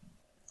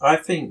 I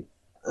think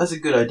that's a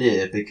good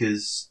idea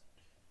because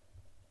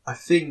I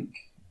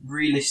think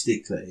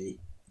realistically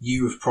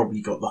you have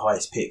probably got the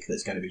highest pick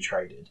that's going to be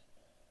traded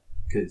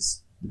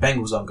because the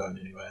Bengals aren't going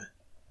anywhere.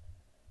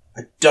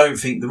 I don't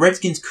think the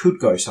Redskins could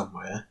go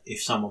somewhere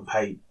if someone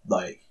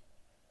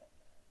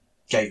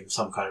gave them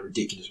some kind of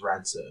ridiculous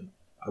ransom.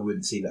 I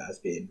wouldn't see that as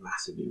being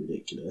massively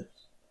ridiculous.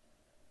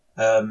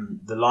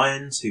 The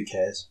Lions, who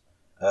cares?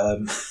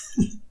 No,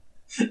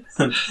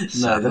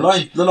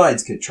 the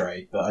Lions could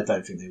trade, but I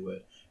don't think they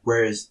would.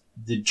 Whereas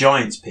the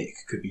Giants pick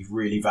could be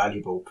really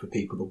valuable for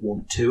people that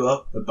want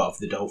Tua above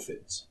the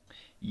Dolphins.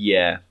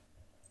 Yeah.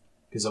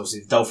 Because obviously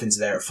the Dolphins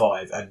are there at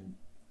 5, and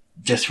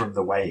just from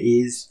the way it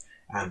is,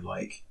 and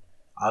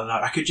I don't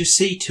know, I could just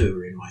see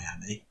Tua in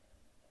Miami.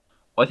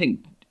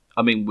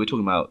 I mean, we're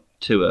talking about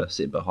Tua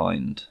sitting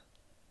behind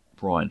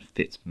Ryan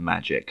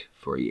Fitzmagic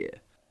for a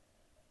year.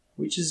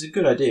 Which is a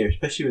good idea,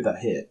 especially with that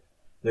hit.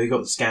 Though he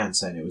got the scan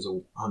saying it was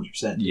all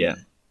 100%. Yeah.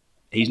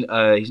 He's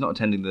not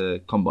attending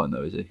the combine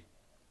though, is he?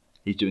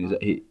 He's doing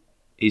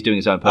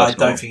his own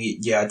personal. I don't think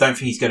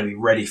he's going to be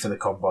ready for the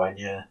combine.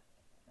 Yeah,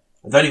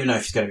 I don't even know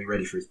if he's going to be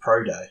ready for his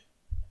pro day,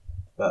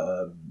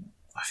 but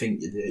I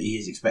think that he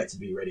is expected to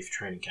be ready for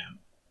training camp.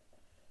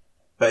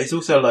 But it's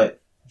also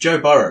like Joe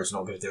Burrow's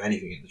not going to do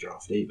anything in the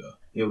draft either.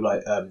 He'll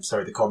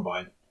the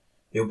combine.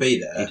 He'll be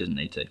there. He doesn't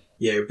need to.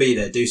 Yeah, he'll be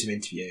there, do some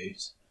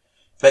interviews.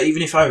 But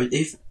even if I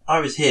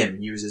was him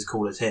and you was as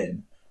cool as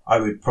him, I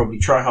would probably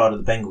try hard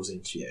at the Bengals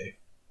interview.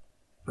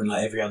 And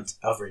like every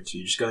other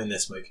interview, just go in there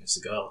smoking a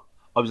cigar.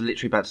 I was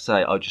literally about to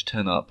say, I'll just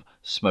turn up,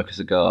 smoke a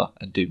cigar,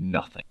 and do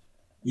nothing.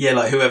 Yeah,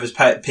 like whoever's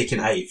picking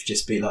 8th,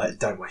 just be like,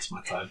 don't waste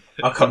my time.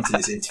 I'll come to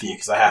this interview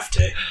because I have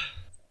to.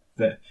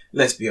 But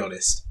let's be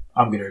honest,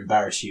 I'm going to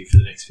embarrass you for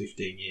the next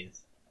 15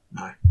 years.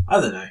 No, I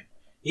don't know.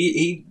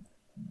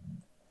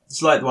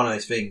 It's like one of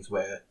those things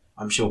where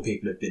I'm sure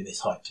people have been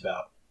this hyped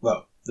about.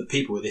 Well, the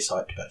people were this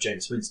hyped about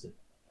Jameis Winston.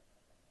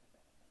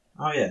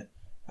 Oh yeah,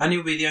 and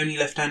he'll be the only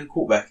left-handed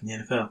quarterback in the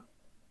NFL.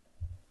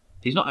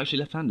 He's not actually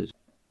left-handed.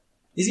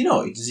 Is he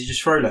not? Does he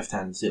just throw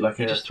left-handed? Is it like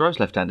he just throws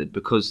left-handed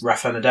because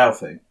Rafa Nadal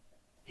thing?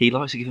 He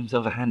likes to give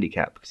himself a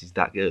handicap because he's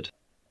that good.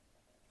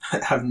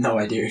 I have no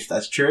idea if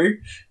that's true.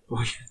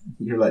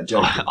 You're like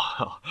joking.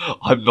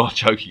 I'm not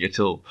joking at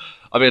all.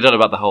 I mean, I don't know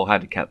about the whole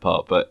handicap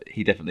part, but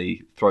he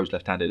definitely throws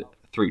left-handed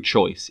through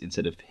choice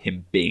instead of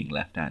him being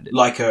left-handed.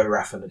 Like a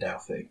Rafa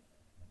Nadal thing.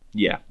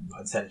 Yeah.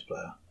 Like a tennis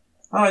player.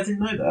 Oh, I didn't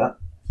know that.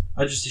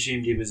 I just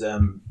assumed he was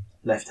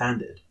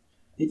left-handed.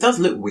 It does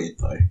look weird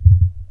though.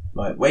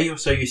 Like where you're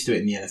so used to it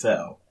in the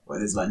NFL, where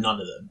there's like none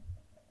of them.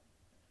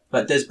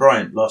 Like Des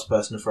Bryant, last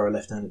person to throw a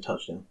left-handed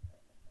touchdown.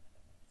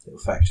 Little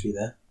fact for you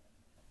there.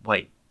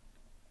 Wait.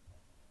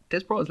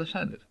 Des Bryant's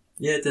left-handed?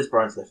 Yeah, Des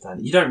Bryant's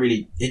left-handed. It doesn't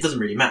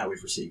really matter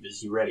with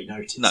receivers. You rarely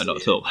notice. No,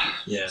 not at all.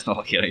 Yeah. It's not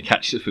like he only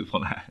catches with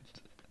one hand.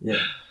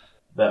 Yeah.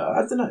 But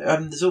I don't know.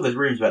 There's all those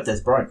rumours about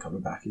Des Bryant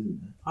coming back, isn't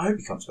there? I hope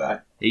he comes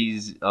back.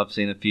 I've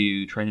seen a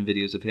few training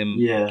videos of him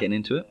getting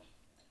into it.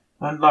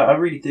 And I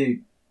really do.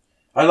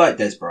 I like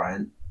Des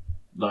Bryant.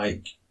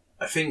 I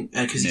think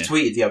because he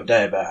tweeted the other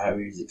day about how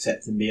he was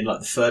accepting being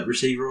like the third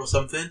receiver or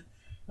something,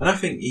 and I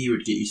think he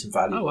would get you some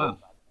value. Oh wow!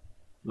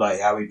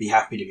 Like how he'd be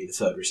happy to be the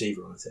third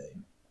receiver on a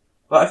team.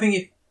 But I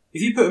think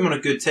if you put him on a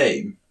good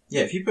team,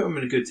 he'd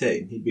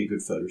be a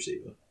good third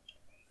receiver.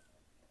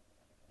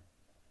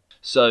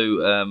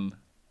 So,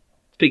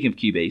 speaking of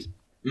QBs,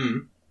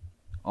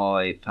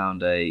 I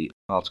found an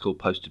article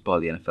posted by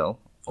the NFL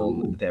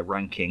on their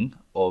ranking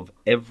of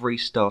every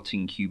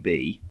starting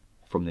QB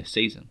from this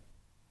season.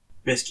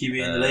 Best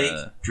QB in the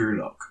league?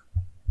 Drew Lock.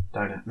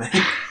 Don't it, mate?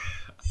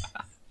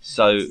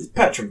 So it's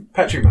Patrick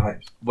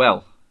Mahomes.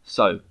 Well,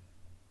 so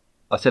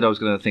I said I was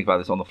going to think about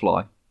this on the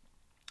fly.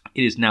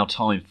 It is now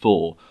time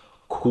for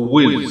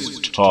quiz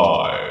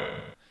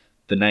time.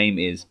 The name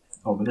is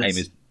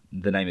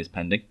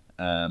pending.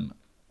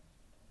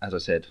 As I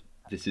said,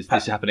 This is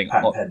happening.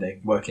 Patent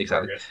pending, work in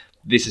progress.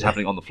 This is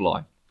happening on the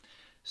fly.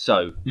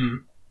 So,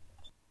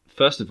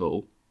 first of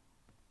all,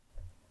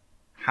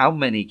 how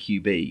many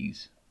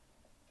QBs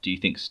do you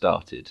think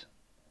started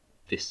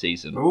this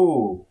season?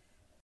 Ooh.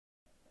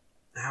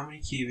 How many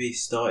QBs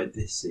started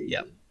this season?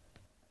 Yep.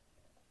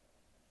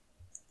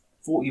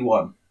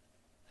 41.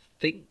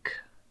 Think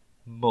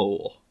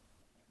more.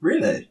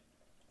 Really?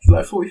 It's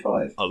like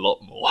 45. A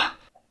lot more.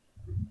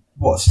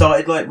 What,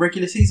 started like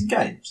regular season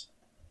games?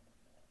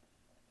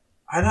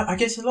 I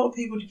guess a lot of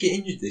people did get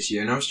injured this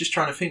year, and I was just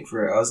trying to think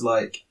for it. I was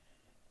like,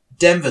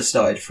 Denver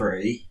started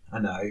 3, I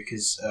know,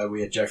 because we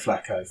had Joe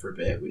Flacco for a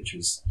bit, which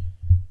was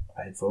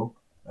painful.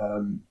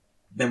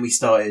 Then we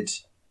started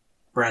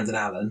Brandon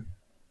Allen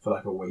for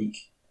like a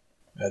week,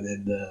 and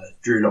then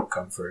Drew Lock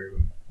come through,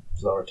 and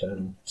was our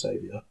eternal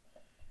saviour.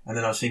 And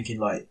then I was thinking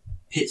like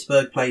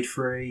Pittsburgh played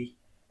 3,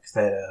 because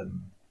they had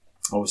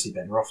obviously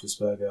Ben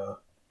Roethlisberger,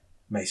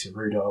 Mason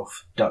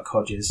Rudolph, Duck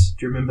Hodges.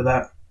 Do you remember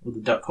that? All the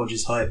Duck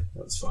Hodges hype?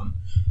 That was fun.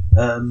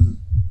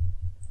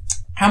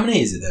 How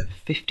many is it then?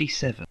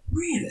 57.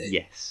 Really?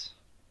 Yes.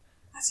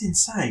 That's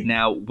insane.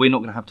 Now, we're not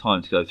going to have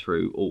time to go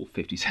through all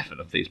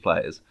 57 of these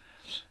players.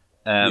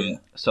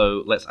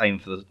 So let's aim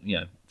for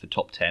the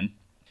top 10.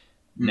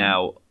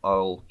 Now,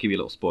 I'll give you a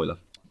little spoiler.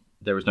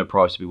 There is no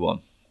prize to be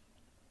won.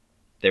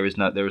 There is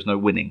no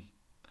winning.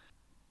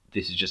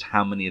 This is just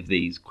how many of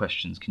these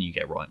questions can you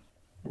get right.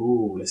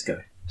 Ooh, let's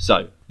go.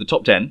 So, the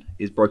top 10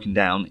 is broken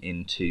down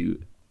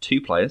into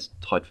 2 players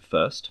tied for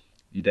first.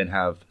 You then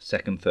have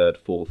second, third,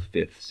 fourth,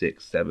 fifth,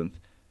 sixth, seventh,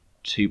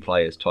 2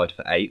 players tied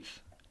for 8th,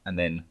 and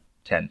then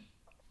 10.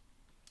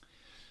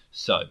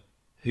 So,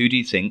 who do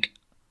you think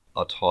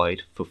are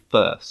tied for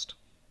first?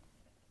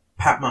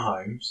 Pat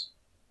Mahomes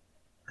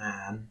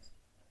and...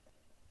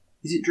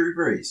 Is it Drew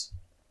Brees?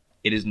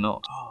 It is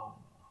not. Oh.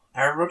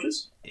 Aaron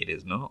Rodgers? It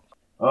is not.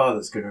 Oh,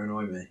 that's going to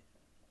annoy me.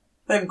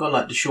 They haven't gone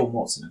like Deshaun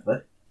Watson, have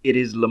they? It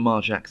is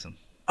Lamar Jackson.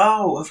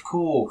 Oh, of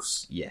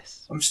course.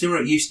 Yes. I'm still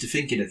not used to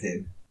thinking of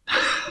him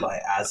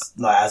as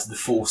the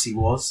force he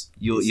was.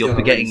 You're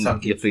forgetting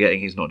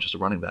he's not just a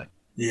running back.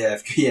 Yeah,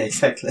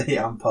 exactly.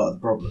 I'm part of the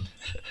problem.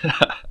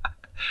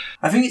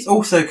 I think it's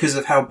also because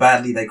of how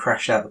badly they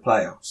crashed out the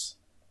playoffs.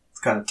 It's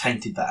kind of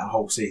tainted that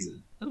whole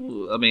season.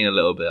 I mean, a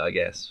little bit, I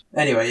guess.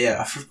 Anyway,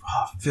 yeah,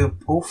 I feel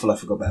awful I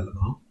forgot about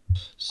Lamar.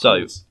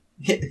 So...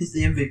 He's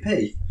the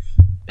MVP.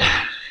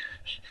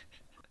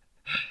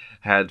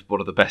 Had one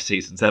of the best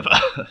seasons ever.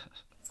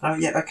 Oh,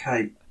 yeah,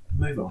 okay.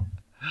 Move on.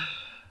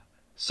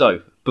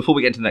 So, before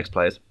we get into the next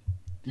players,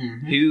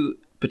 who,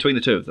 between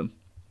the 2 of them,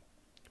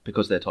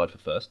 because they're tied for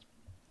first,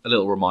 a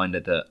little reminder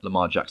that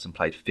Lamar Jackson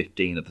played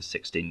 15 of the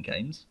 16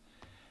 games,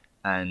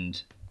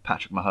 and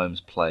Patrick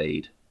Mahomes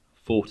played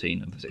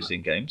 14 of the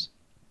 16 games.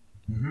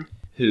 Mm-hmm.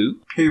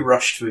 Who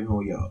rushed for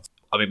more yards?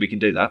 I mean, we can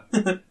do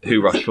that.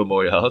 Who rushed for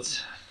more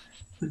yards?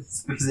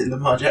 Was it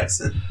Lamar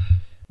Jackson?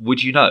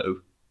 Would you know?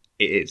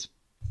 It is.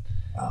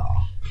 Oh.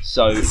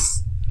 So,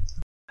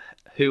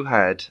 who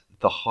had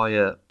the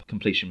higher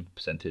completion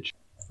percentage?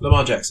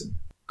 Lamar Jackson.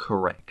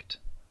 Correct.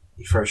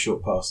 He throws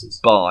short passes.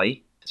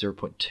 By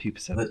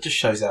 0.2%. That just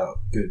shows how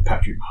good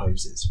Patrick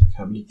Mahomes is,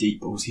 how many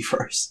deep balls he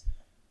throws.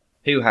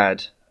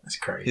 That's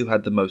crazy. Who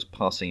had the most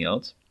passing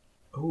yards?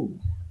 Ooh.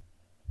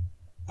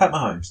 Pat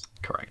Mahomes.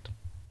 Correct.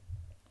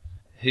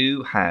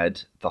 Who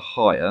had the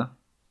higher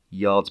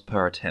yards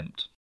per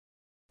attempt?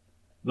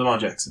 Lamar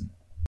Jackson.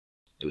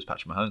 It was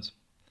Patrick Mahomes.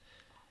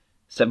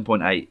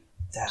 7.8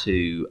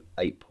 to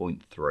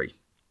 8.3.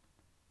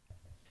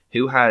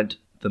 Who had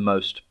the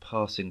most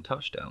passing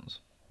touchdowns?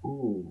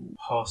 Ooh,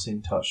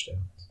 passing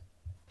touchdowns.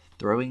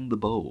 Throwing the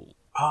ball.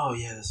 Oh,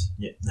 yeah,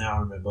 now I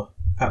remember.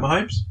 Pat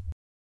Mahomes?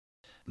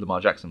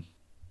 Lamar Jackson.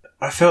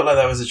 I felt like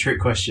that was a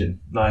trick question.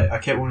 Like, I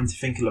kept wanting to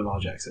think of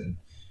Lamar Jackson.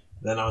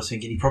 Then I was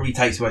thinking he probably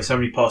takes away so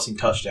many passing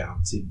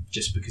touchdowns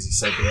just because he's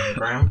so good on the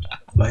ground.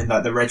 Like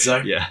in the red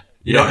zone. Yeah.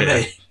 You know what I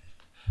mean?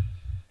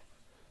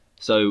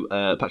 So,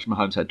 Patrick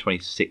Mahomes had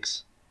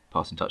 26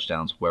 passing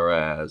touchdowns,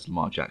 whereas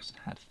Lamar Jackson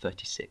had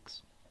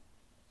 36.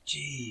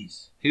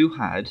 Jeez. Who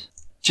had...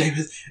 Do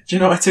you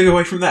know what I took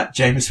away from that?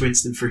 Jameis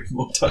Winston threw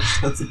more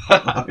touchdowns than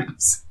Pat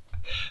Mahomes.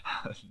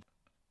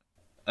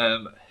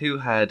 Who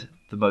had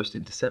the most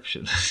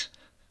interceptions?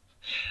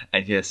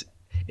 And yes,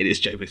 it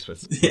is Jameis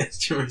Winston. Yes,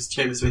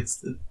 Jameis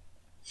Winston.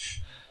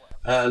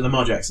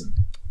 Lamar Jackson.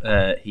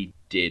 He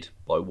did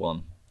by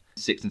 1.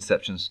 6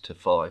 interceptions to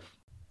 5.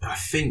 I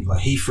think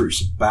he threw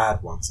some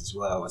bad ones as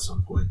well at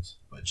some point.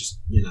 Like just,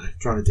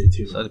 trying to do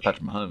too much. So did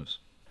Patrick Mahomes.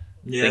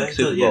 Yeah, Think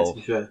Super Bowl. To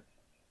be fair.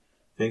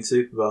 Think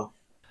Super Bowl.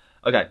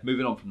 Okay,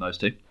 moving on from those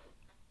 2.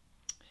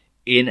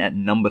 In at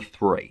number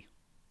 3.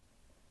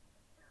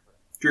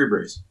 Drew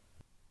Brees.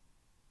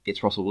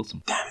 It's Russell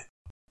Wilson. Damn it.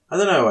 I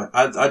don't know.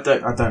 I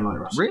don't like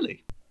Russell.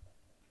 Really?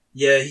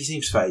 Yeah, he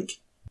seems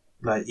fake.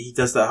 Like, he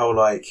does that whole,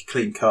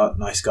 clean cut,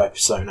 nice guy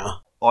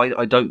persona.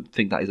 I don't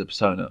think that is a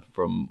persona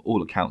from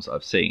all accounts that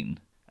I've seen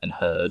and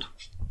heard.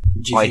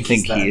 I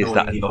think he is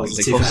that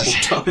annoyingly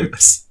positive.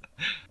 Times?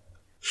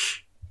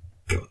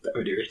 God, that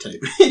would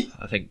irritate me.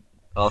 I think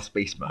ask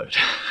Beast Mode.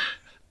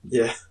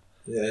 Yeah.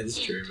 Yeah, it's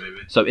true,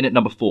 maybe. So in at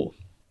number 4.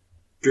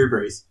 Drew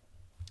Brees.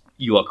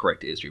 You are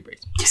correct, it is Drew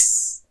Brees.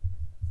 Yes!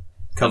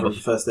 Cover of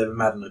the first ever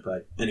Madden I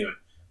played. Anyway.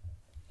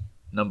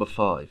 Number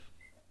 5.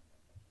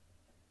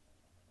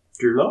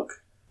 Drew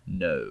Lock?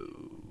 No.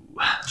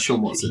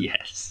 Sean Watson.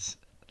 Yes.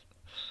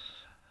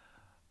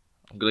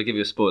 I'm going to give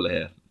you a spoiler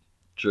here.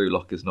 Drew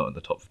Lock is not in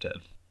the top 10.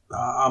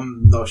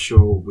 I'm not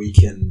sure we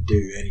can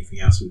do anything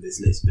else with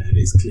this list, but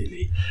it's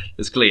clearly...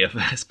 It's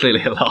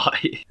clearly a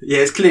lie. Yeah,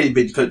 it's clearly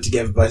been put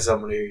together by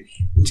someone who...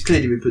 It's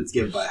clearly been put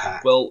together by a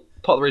hack. Well,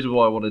 part of the reason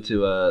why I wanted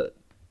to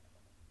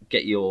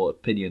get your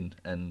opinion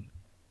and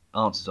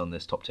answers on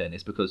this top 10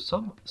 is because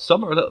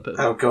some are a little bit...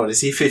 Oh, God,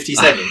 is he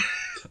 57?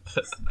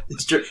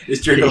 It's Drew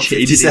Lock 57.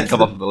 He didn't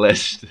come up on the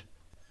list.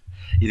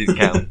 He didn't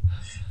count.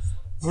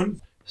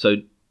 So,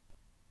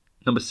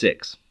 number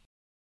 6.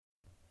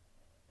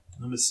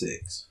 Number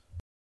 6.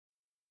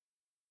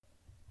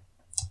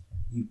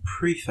 You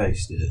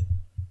prefaced it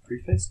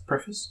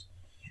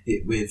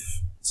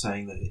with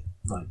saying that,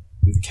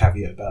 with a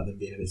caveat about them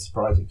being a bit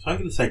surprising. So I'm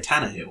going to say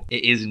Tannehill.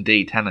 It is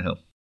indeed Tannehill.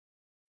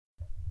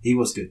 He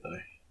was good,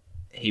 though.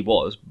 He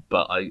was,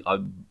 but I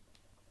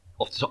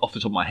off the top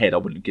of my head, I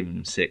wouldn't have given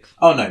him 6th.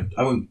 Oh, no,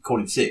 I wouldn't call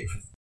him 6th.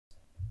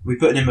 We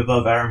put him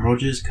above Aaron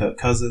Rodgers, Kirk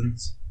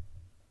Cousins.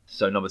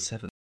 So number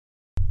 7.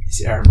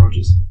 Is it Aaron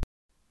Rodgers?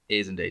 It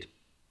is indeed.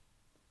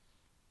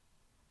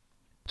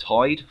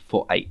 Tied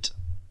for 8.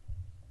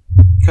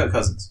 Kirk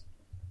Cousins.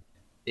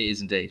 It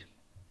is indeed.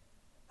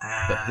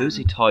 But who's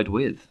he tied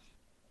with?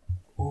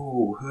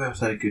 Oh, who else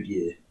had a good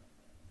year?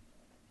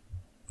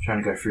 I'm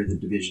trying to go through the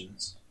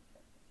divisions.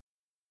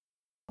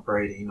 Not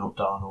Brady, not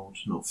Darnold,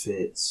 not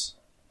Fitz,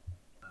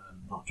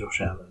 not Josh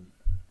Allen.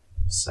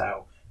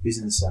 Sal. Who's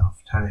in the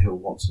South? Tannehill,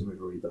 Watson,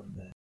 we've already done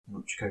there.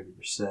 Not Jacoby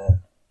Brissett.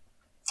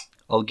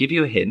 I'll give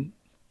you a hint.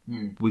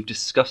 We've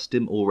discussed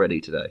him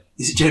already today.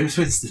 Is it Jameis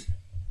Winston?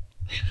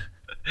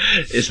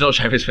 It's not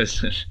Jameis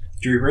Winston.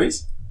 Drew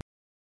Brees?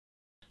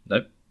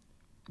 No.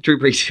 Drew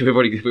Brees, we've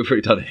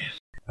already done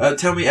it.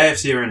 Tell me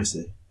AFC or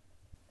NFC?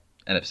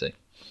 NFC.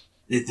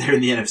 They're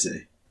in the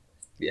NFC?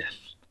 Yeah.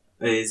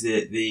 Is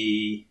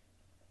it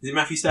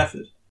Matthew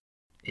Stafford?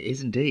 It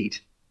is indeed.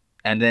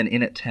 And then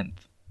in at 10th.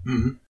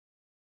 Mm-hmm.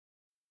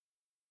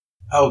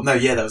 Oh, no,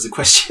 yeah, that was a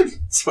question.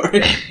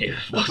 Sorry. It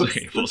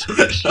was a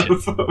question.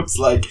 I was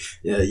like,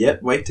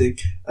 waiting.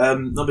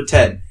 Number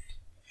 10.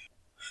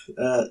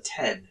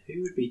 10.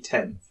 Who would be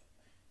 10th?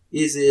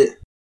 Is it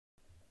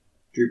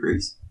Drew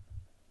Brees?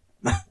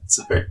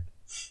 Sorry.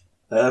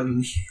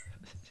 Number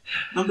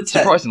 10.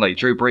 Surprisingly,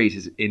 Drew Brees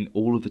is in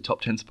all of the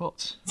top 10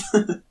 spots.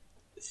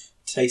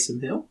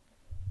 Taysom Hill?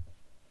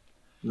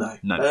 No.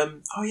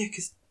 Oh, yeah,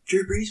 because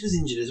Drew Brees was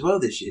injured as well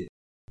this year.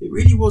 It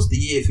really was the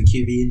year for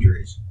QB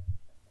injuries.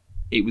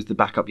 It was the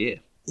backup year.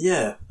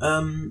 Yeah.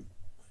 Number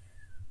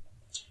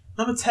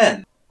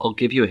 10. I'll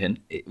give you a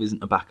hint. It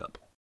wasn't a backup.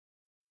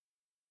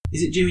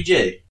 Is it Jimmy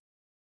G?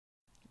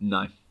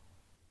 No.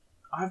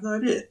 I have no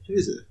idea. Who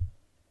is it?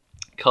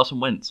 Carson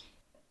Wentz.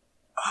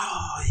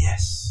 Oh,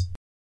 yes.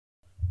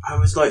 I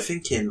was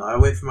thinking, I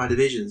went for my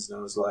divisions and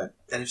I was like,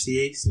 NFC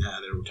East? Nah,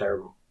 they're all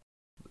terrible.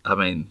 I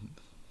mean,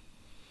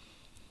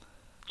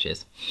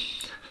 cheers.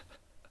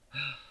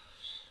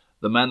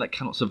 The man that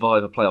cannot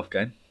survive a playoff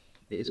game,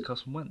 it is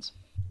Carson Wentz.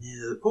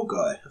 Yeah, the poor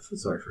guy. I feel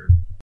sorry for him.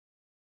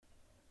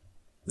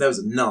 That was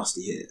a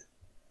nasty hit.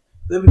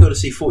 Then we got to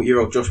see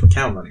 40-year-old Josh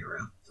McCown running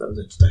around. So that was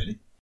entertaining.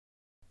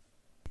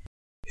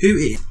 Who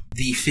is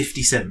the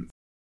 57th?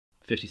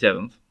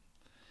 57th.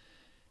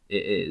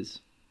 It is...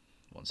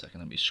 One second,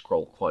 let me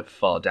scroll quite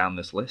far down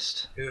this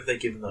list. Who have they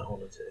given that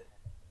honour to?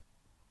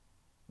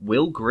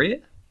 Will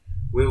Greer?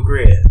 Will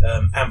Greer,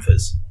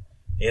 Panthers.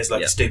 He has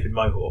a stupid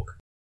mohawk.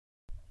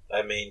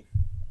 I mean,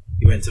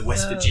 he went to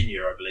West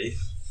Virginia, I believe.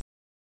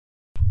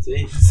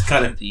 See?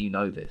 Do you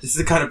know this? This is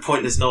the kind of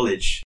pointless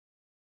knowledge.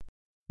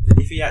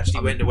 If he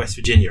actually went to West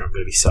Virginia, I'm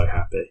going to be so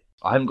happy.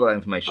 I haven't got that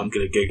information. I'm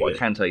going to Google it. What I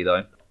can tell you,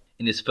 though,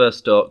 in his first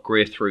start,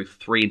 Greer threw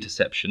 3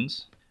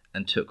 interceptions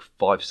and took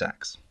 5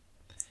 sacks.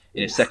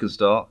 In his second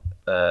start...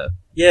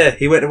 yeah,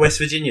 he went to West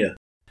Virginia.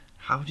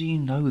 How do you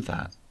know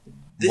that?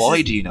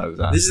 Why do you know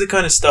that? This is the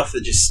kind of stuff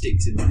that just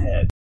sticks in my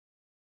head.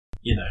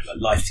 You know, like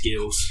life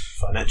skills,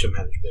 financial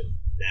management.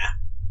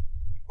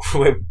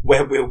 Nah.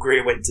 Where Will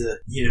Greer went to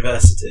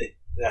university.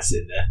 That's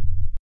in there.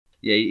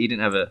 Yeah, he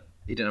didn't have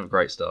a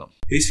great start.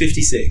 Who's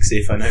 56? See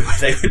if I know where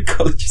they went to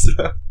college as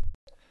well.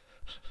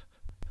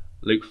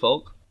 Luke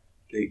Falk.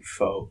 Luke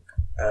Falk.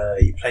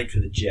 He played for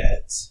the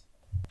Jets.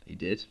 He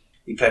did.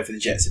 He played for the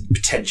Jets in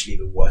potentially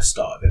the worst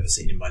start I've ever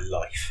seen in my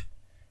life.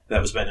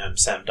 That was when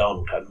Sam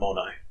Darnold had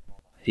mono.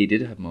 He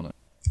did have mono.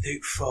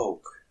 Luke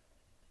Falk.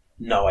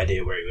 No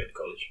idea where he went to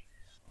college.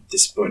 I'm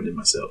disappointed in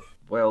myself.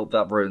 Well,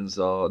 that ruins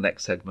our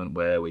next segment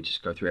where we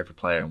just go through every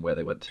player and where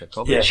they went to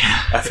college.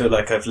 Yeah, I feel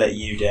like I've let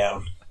you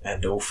down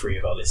and all 3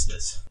 of our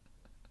listeners.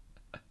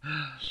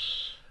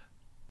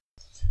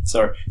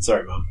 Sorry,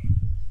 Mum.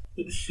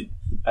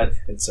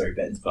 And sorry,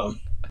 Ben's mum.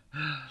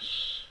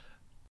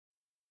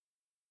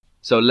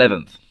 So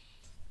 11th.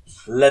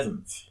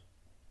 11th.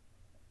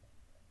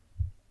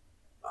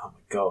 Oh my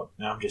God,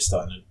 now I'm just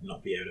starting to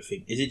not be able to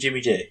think. Is it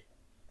Jimmy G?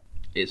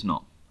 It's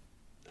not.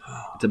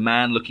 It's a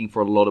man looking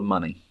for a lot of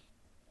money.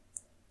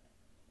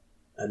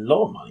 A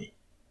lot of money?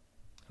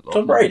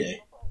 Tom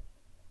Brady?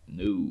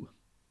 No.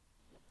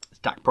 It's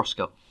Dak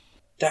Prescott.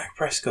 Dak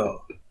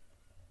Prescott.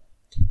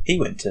 He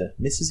went to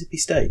Mississippi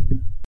State.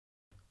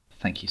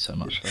 Thank you so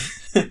much for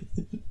that.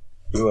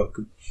 You're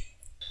welcome.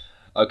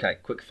 Okay,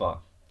 quick fire.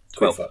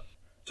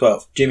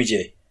 12. Jimmy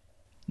G.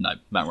 No,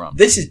 Matt Ryan.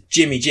 This is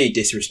Jimmy G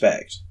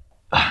disrespect.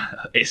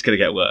 It's going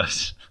to get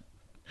worse.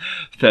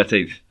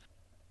 13th.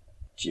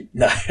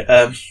 No.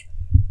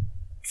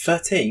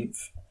 13th.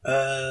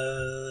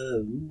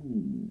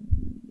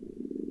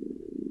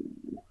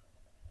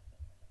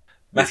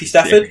 Matthew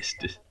Stafford?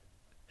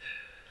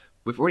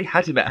 We've already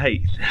had him at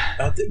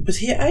 8th. Was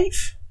he at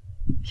 8th?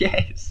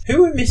 Yes.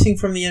 Who are we missing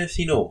from the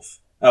NFC North?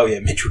 Oh yeah,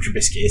 Mitchell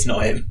Trubisky. It's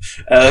not him.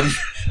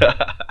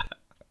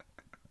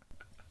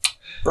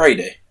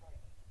 Brady.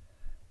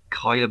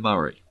 Kyler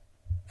Murray.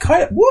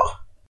 What?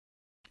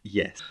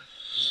 Yes.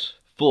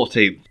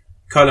 14th.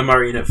 Kyler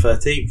Murray in at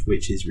 13th,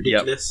 which is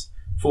ridiculous.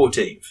 Yep.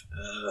 14th.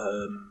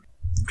 I'm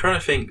trying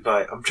to think.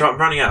 Like, I'm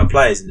running out of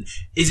players.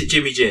 Is it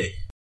Jimmy G?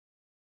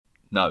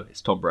 No,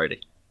 it's Tom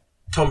Brady.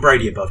 Tom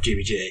Brady above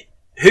Jimmy G.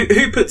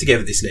 Who put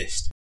together this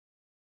list?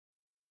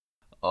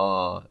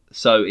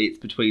 So it's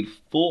between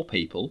 4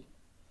 people.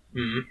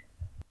 Don't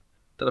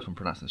know if I'm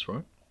pronouncing this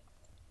right.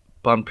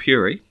 Bun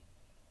Puri,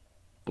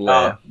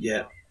 Blair,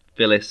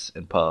 Phyllis,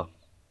 and Parr.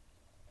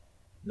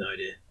 No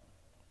idea.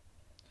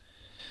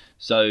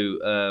 So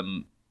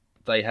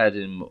they had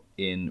him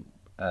in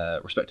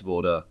respective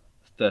order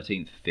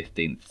 13th,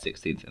 15th,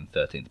 16th, and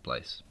 13th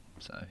place.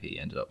 So he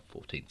ended up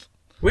 14th.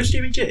 Where's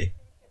Jimmy G?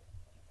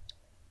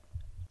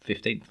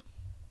 15th.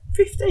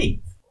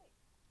 15th?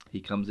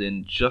 He comes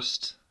in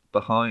just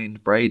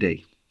behind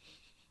Brady.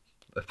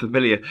 A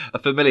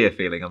familiar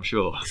feeling, I'm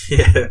sure.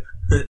 Yeah.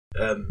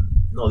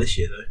 Not this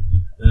year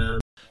though.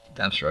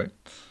 Damn straight.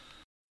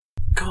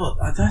 God,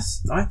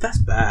 that's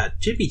bad.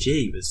 Jimmy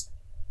G was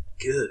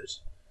good.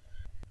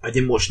 I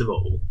didn't watch them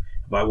all,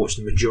 but I watched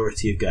the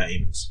majority of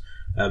games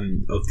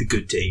of the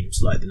good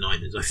teams, like the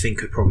Niners. I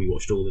think I probably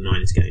watched all the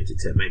Niners games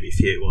except maybe a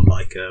few on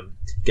like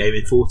Game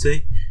in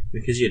 40,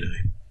 because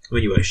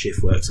when you work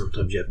shift work,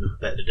 sometimes you have nothing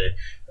better to do.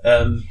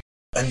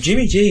 And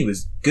Jimmy G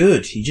was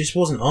good. He just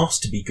wasn't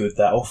asked to be good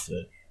that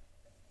often,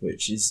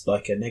 which is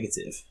like a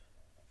negative.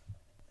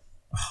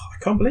 Oh, I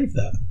can't believe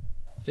that.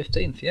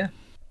 15th, yeah.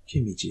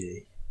 Jimmy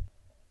G.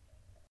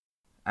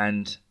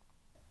 And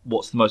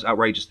what's the most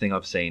outrageous thing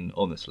I've seen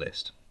on this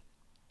list?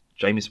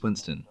 Jameis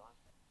Winston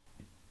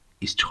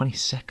is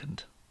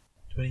 22nd.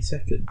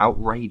 22nd?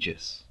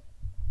 Outrageous.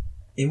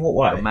 In what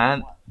way? A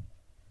man...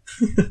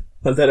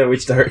 I don't know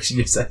which direction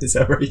you're saying is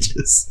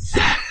outrageous.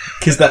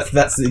 Because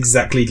that's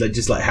exactly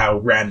just like how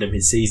random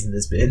his season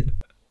has been.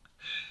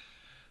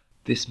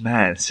 This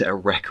man set a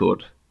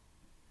record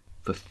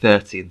for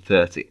 30 and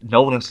 30.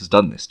 No one else has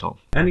done this, Tom.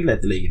 And he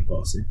led the league in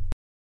passing.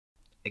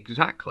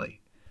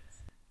 Exactly.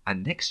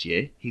 And next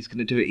year, he's going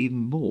to do it even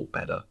more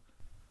better.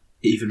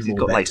 Even more he's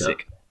got better.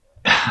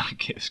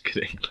 LASIK. It's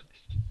good English.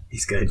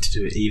 He's going to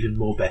do it even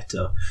more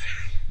better.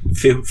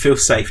 Feel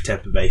safe,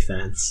 Tampa Bay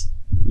fans.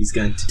 He's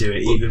going to do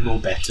it even more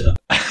better.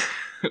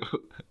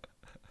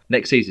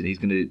 Next season, he's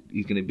going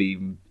to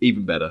be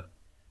even better.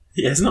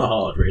 Yeah, it's not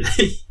hard, really.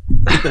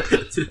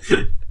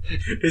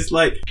 It's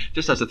like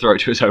just has to throw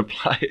it to his own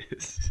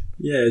players.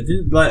 Yeah,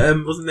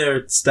 wasn't there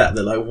a stat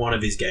that like one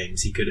of his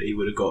games he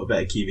would have got a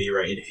better QB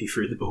rating if he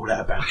threw the ball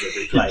out of bounds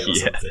every play or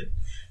something.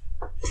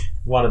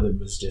 One of them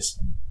was just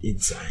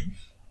insane.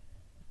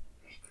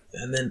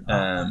 And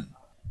then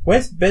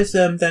where's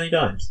Danny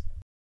Dimes?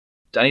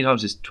 Danny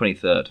Dimes is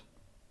 23rd.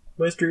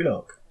 Where's Drew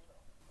Lock?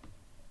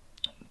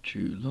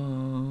 Drew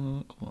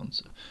Lock.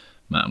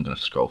 Man, I'm going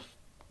to scroll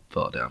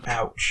far down.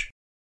 Ouch.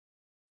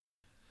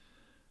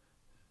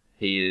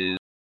 He is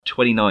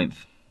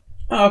 29th.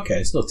 Oh, okay,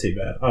 it's not too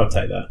bad. I'll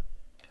take that.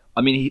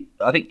 I mean,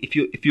 I think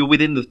if you're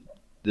within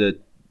the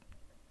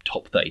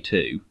top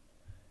 32,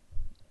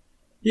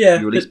 yeah,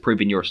 you're at least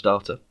proving you're a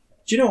starter.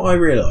 Do you know what I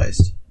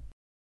realised?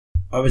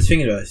 I was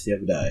thinking about this the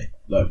other day,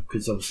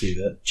 because obviously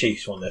the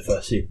Chiefs won their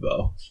first Super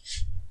Bowl.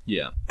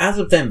 Yeah. As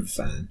a Denver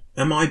fan,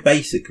 am I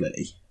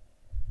basically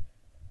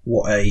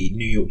what a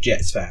New York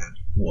Jets fan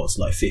was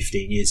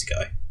 15 years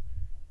ago?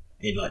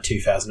 In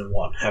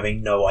 2001,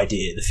 having no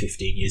idea the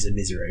 15 years of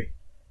misery,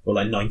 or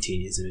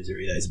 19 years of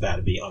misery that is about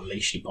to be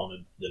unleashed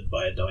upon them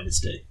by a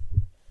dynasty.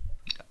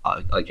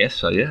 I guess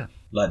so, yeah.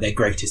 Their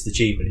greatest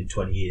achievement in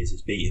 20 years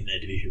is beating their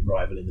division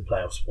rival in the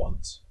playoffs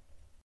once.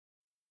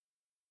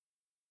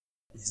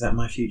 Is that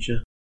my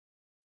future?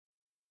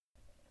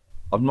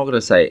 I'm not going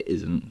to say it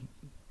isn't,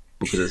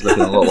 because it's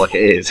looking a lot like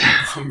it is.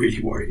 I'm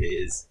really worried it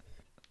is.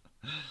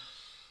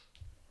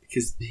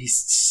 Because he's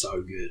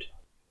so good.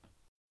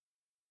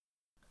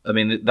 I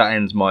mean, that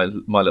ends my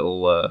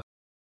little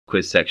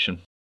quiz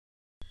section.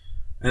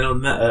 And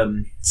on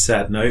that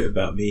sad note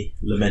about me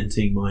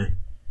lamenting my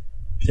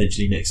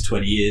potentially next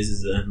 20 years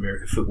as an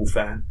American football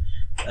fan,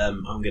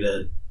 I'm going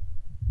to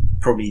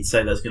probably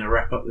say that's going to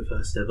wrap up the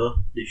first ever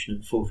edition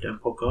of the Fourth Down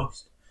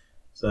podcast.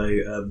 So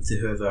to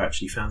whoever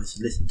actually found this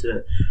and listened to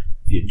it,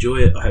 if you enjoy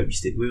it, I hope you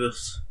stick with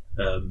us.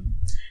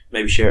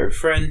 Maybe share it with a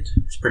friend.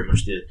 It's pretty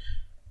much the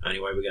only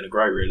way we're going to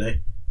grow,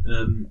 really.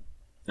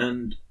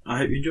 And I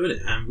hope you enjoyed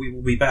it, and we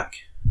will be back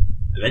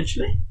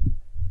eventually.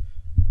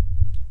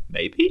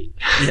 Maybe?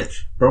 Yeah,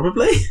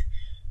 probably.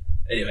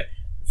 Anyway,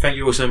 thank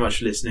you all so much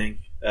for listening.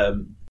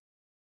 Thank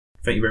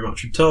you very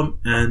much from Tom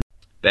and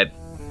Ben.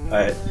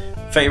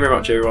 Thank you very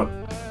much, everyone.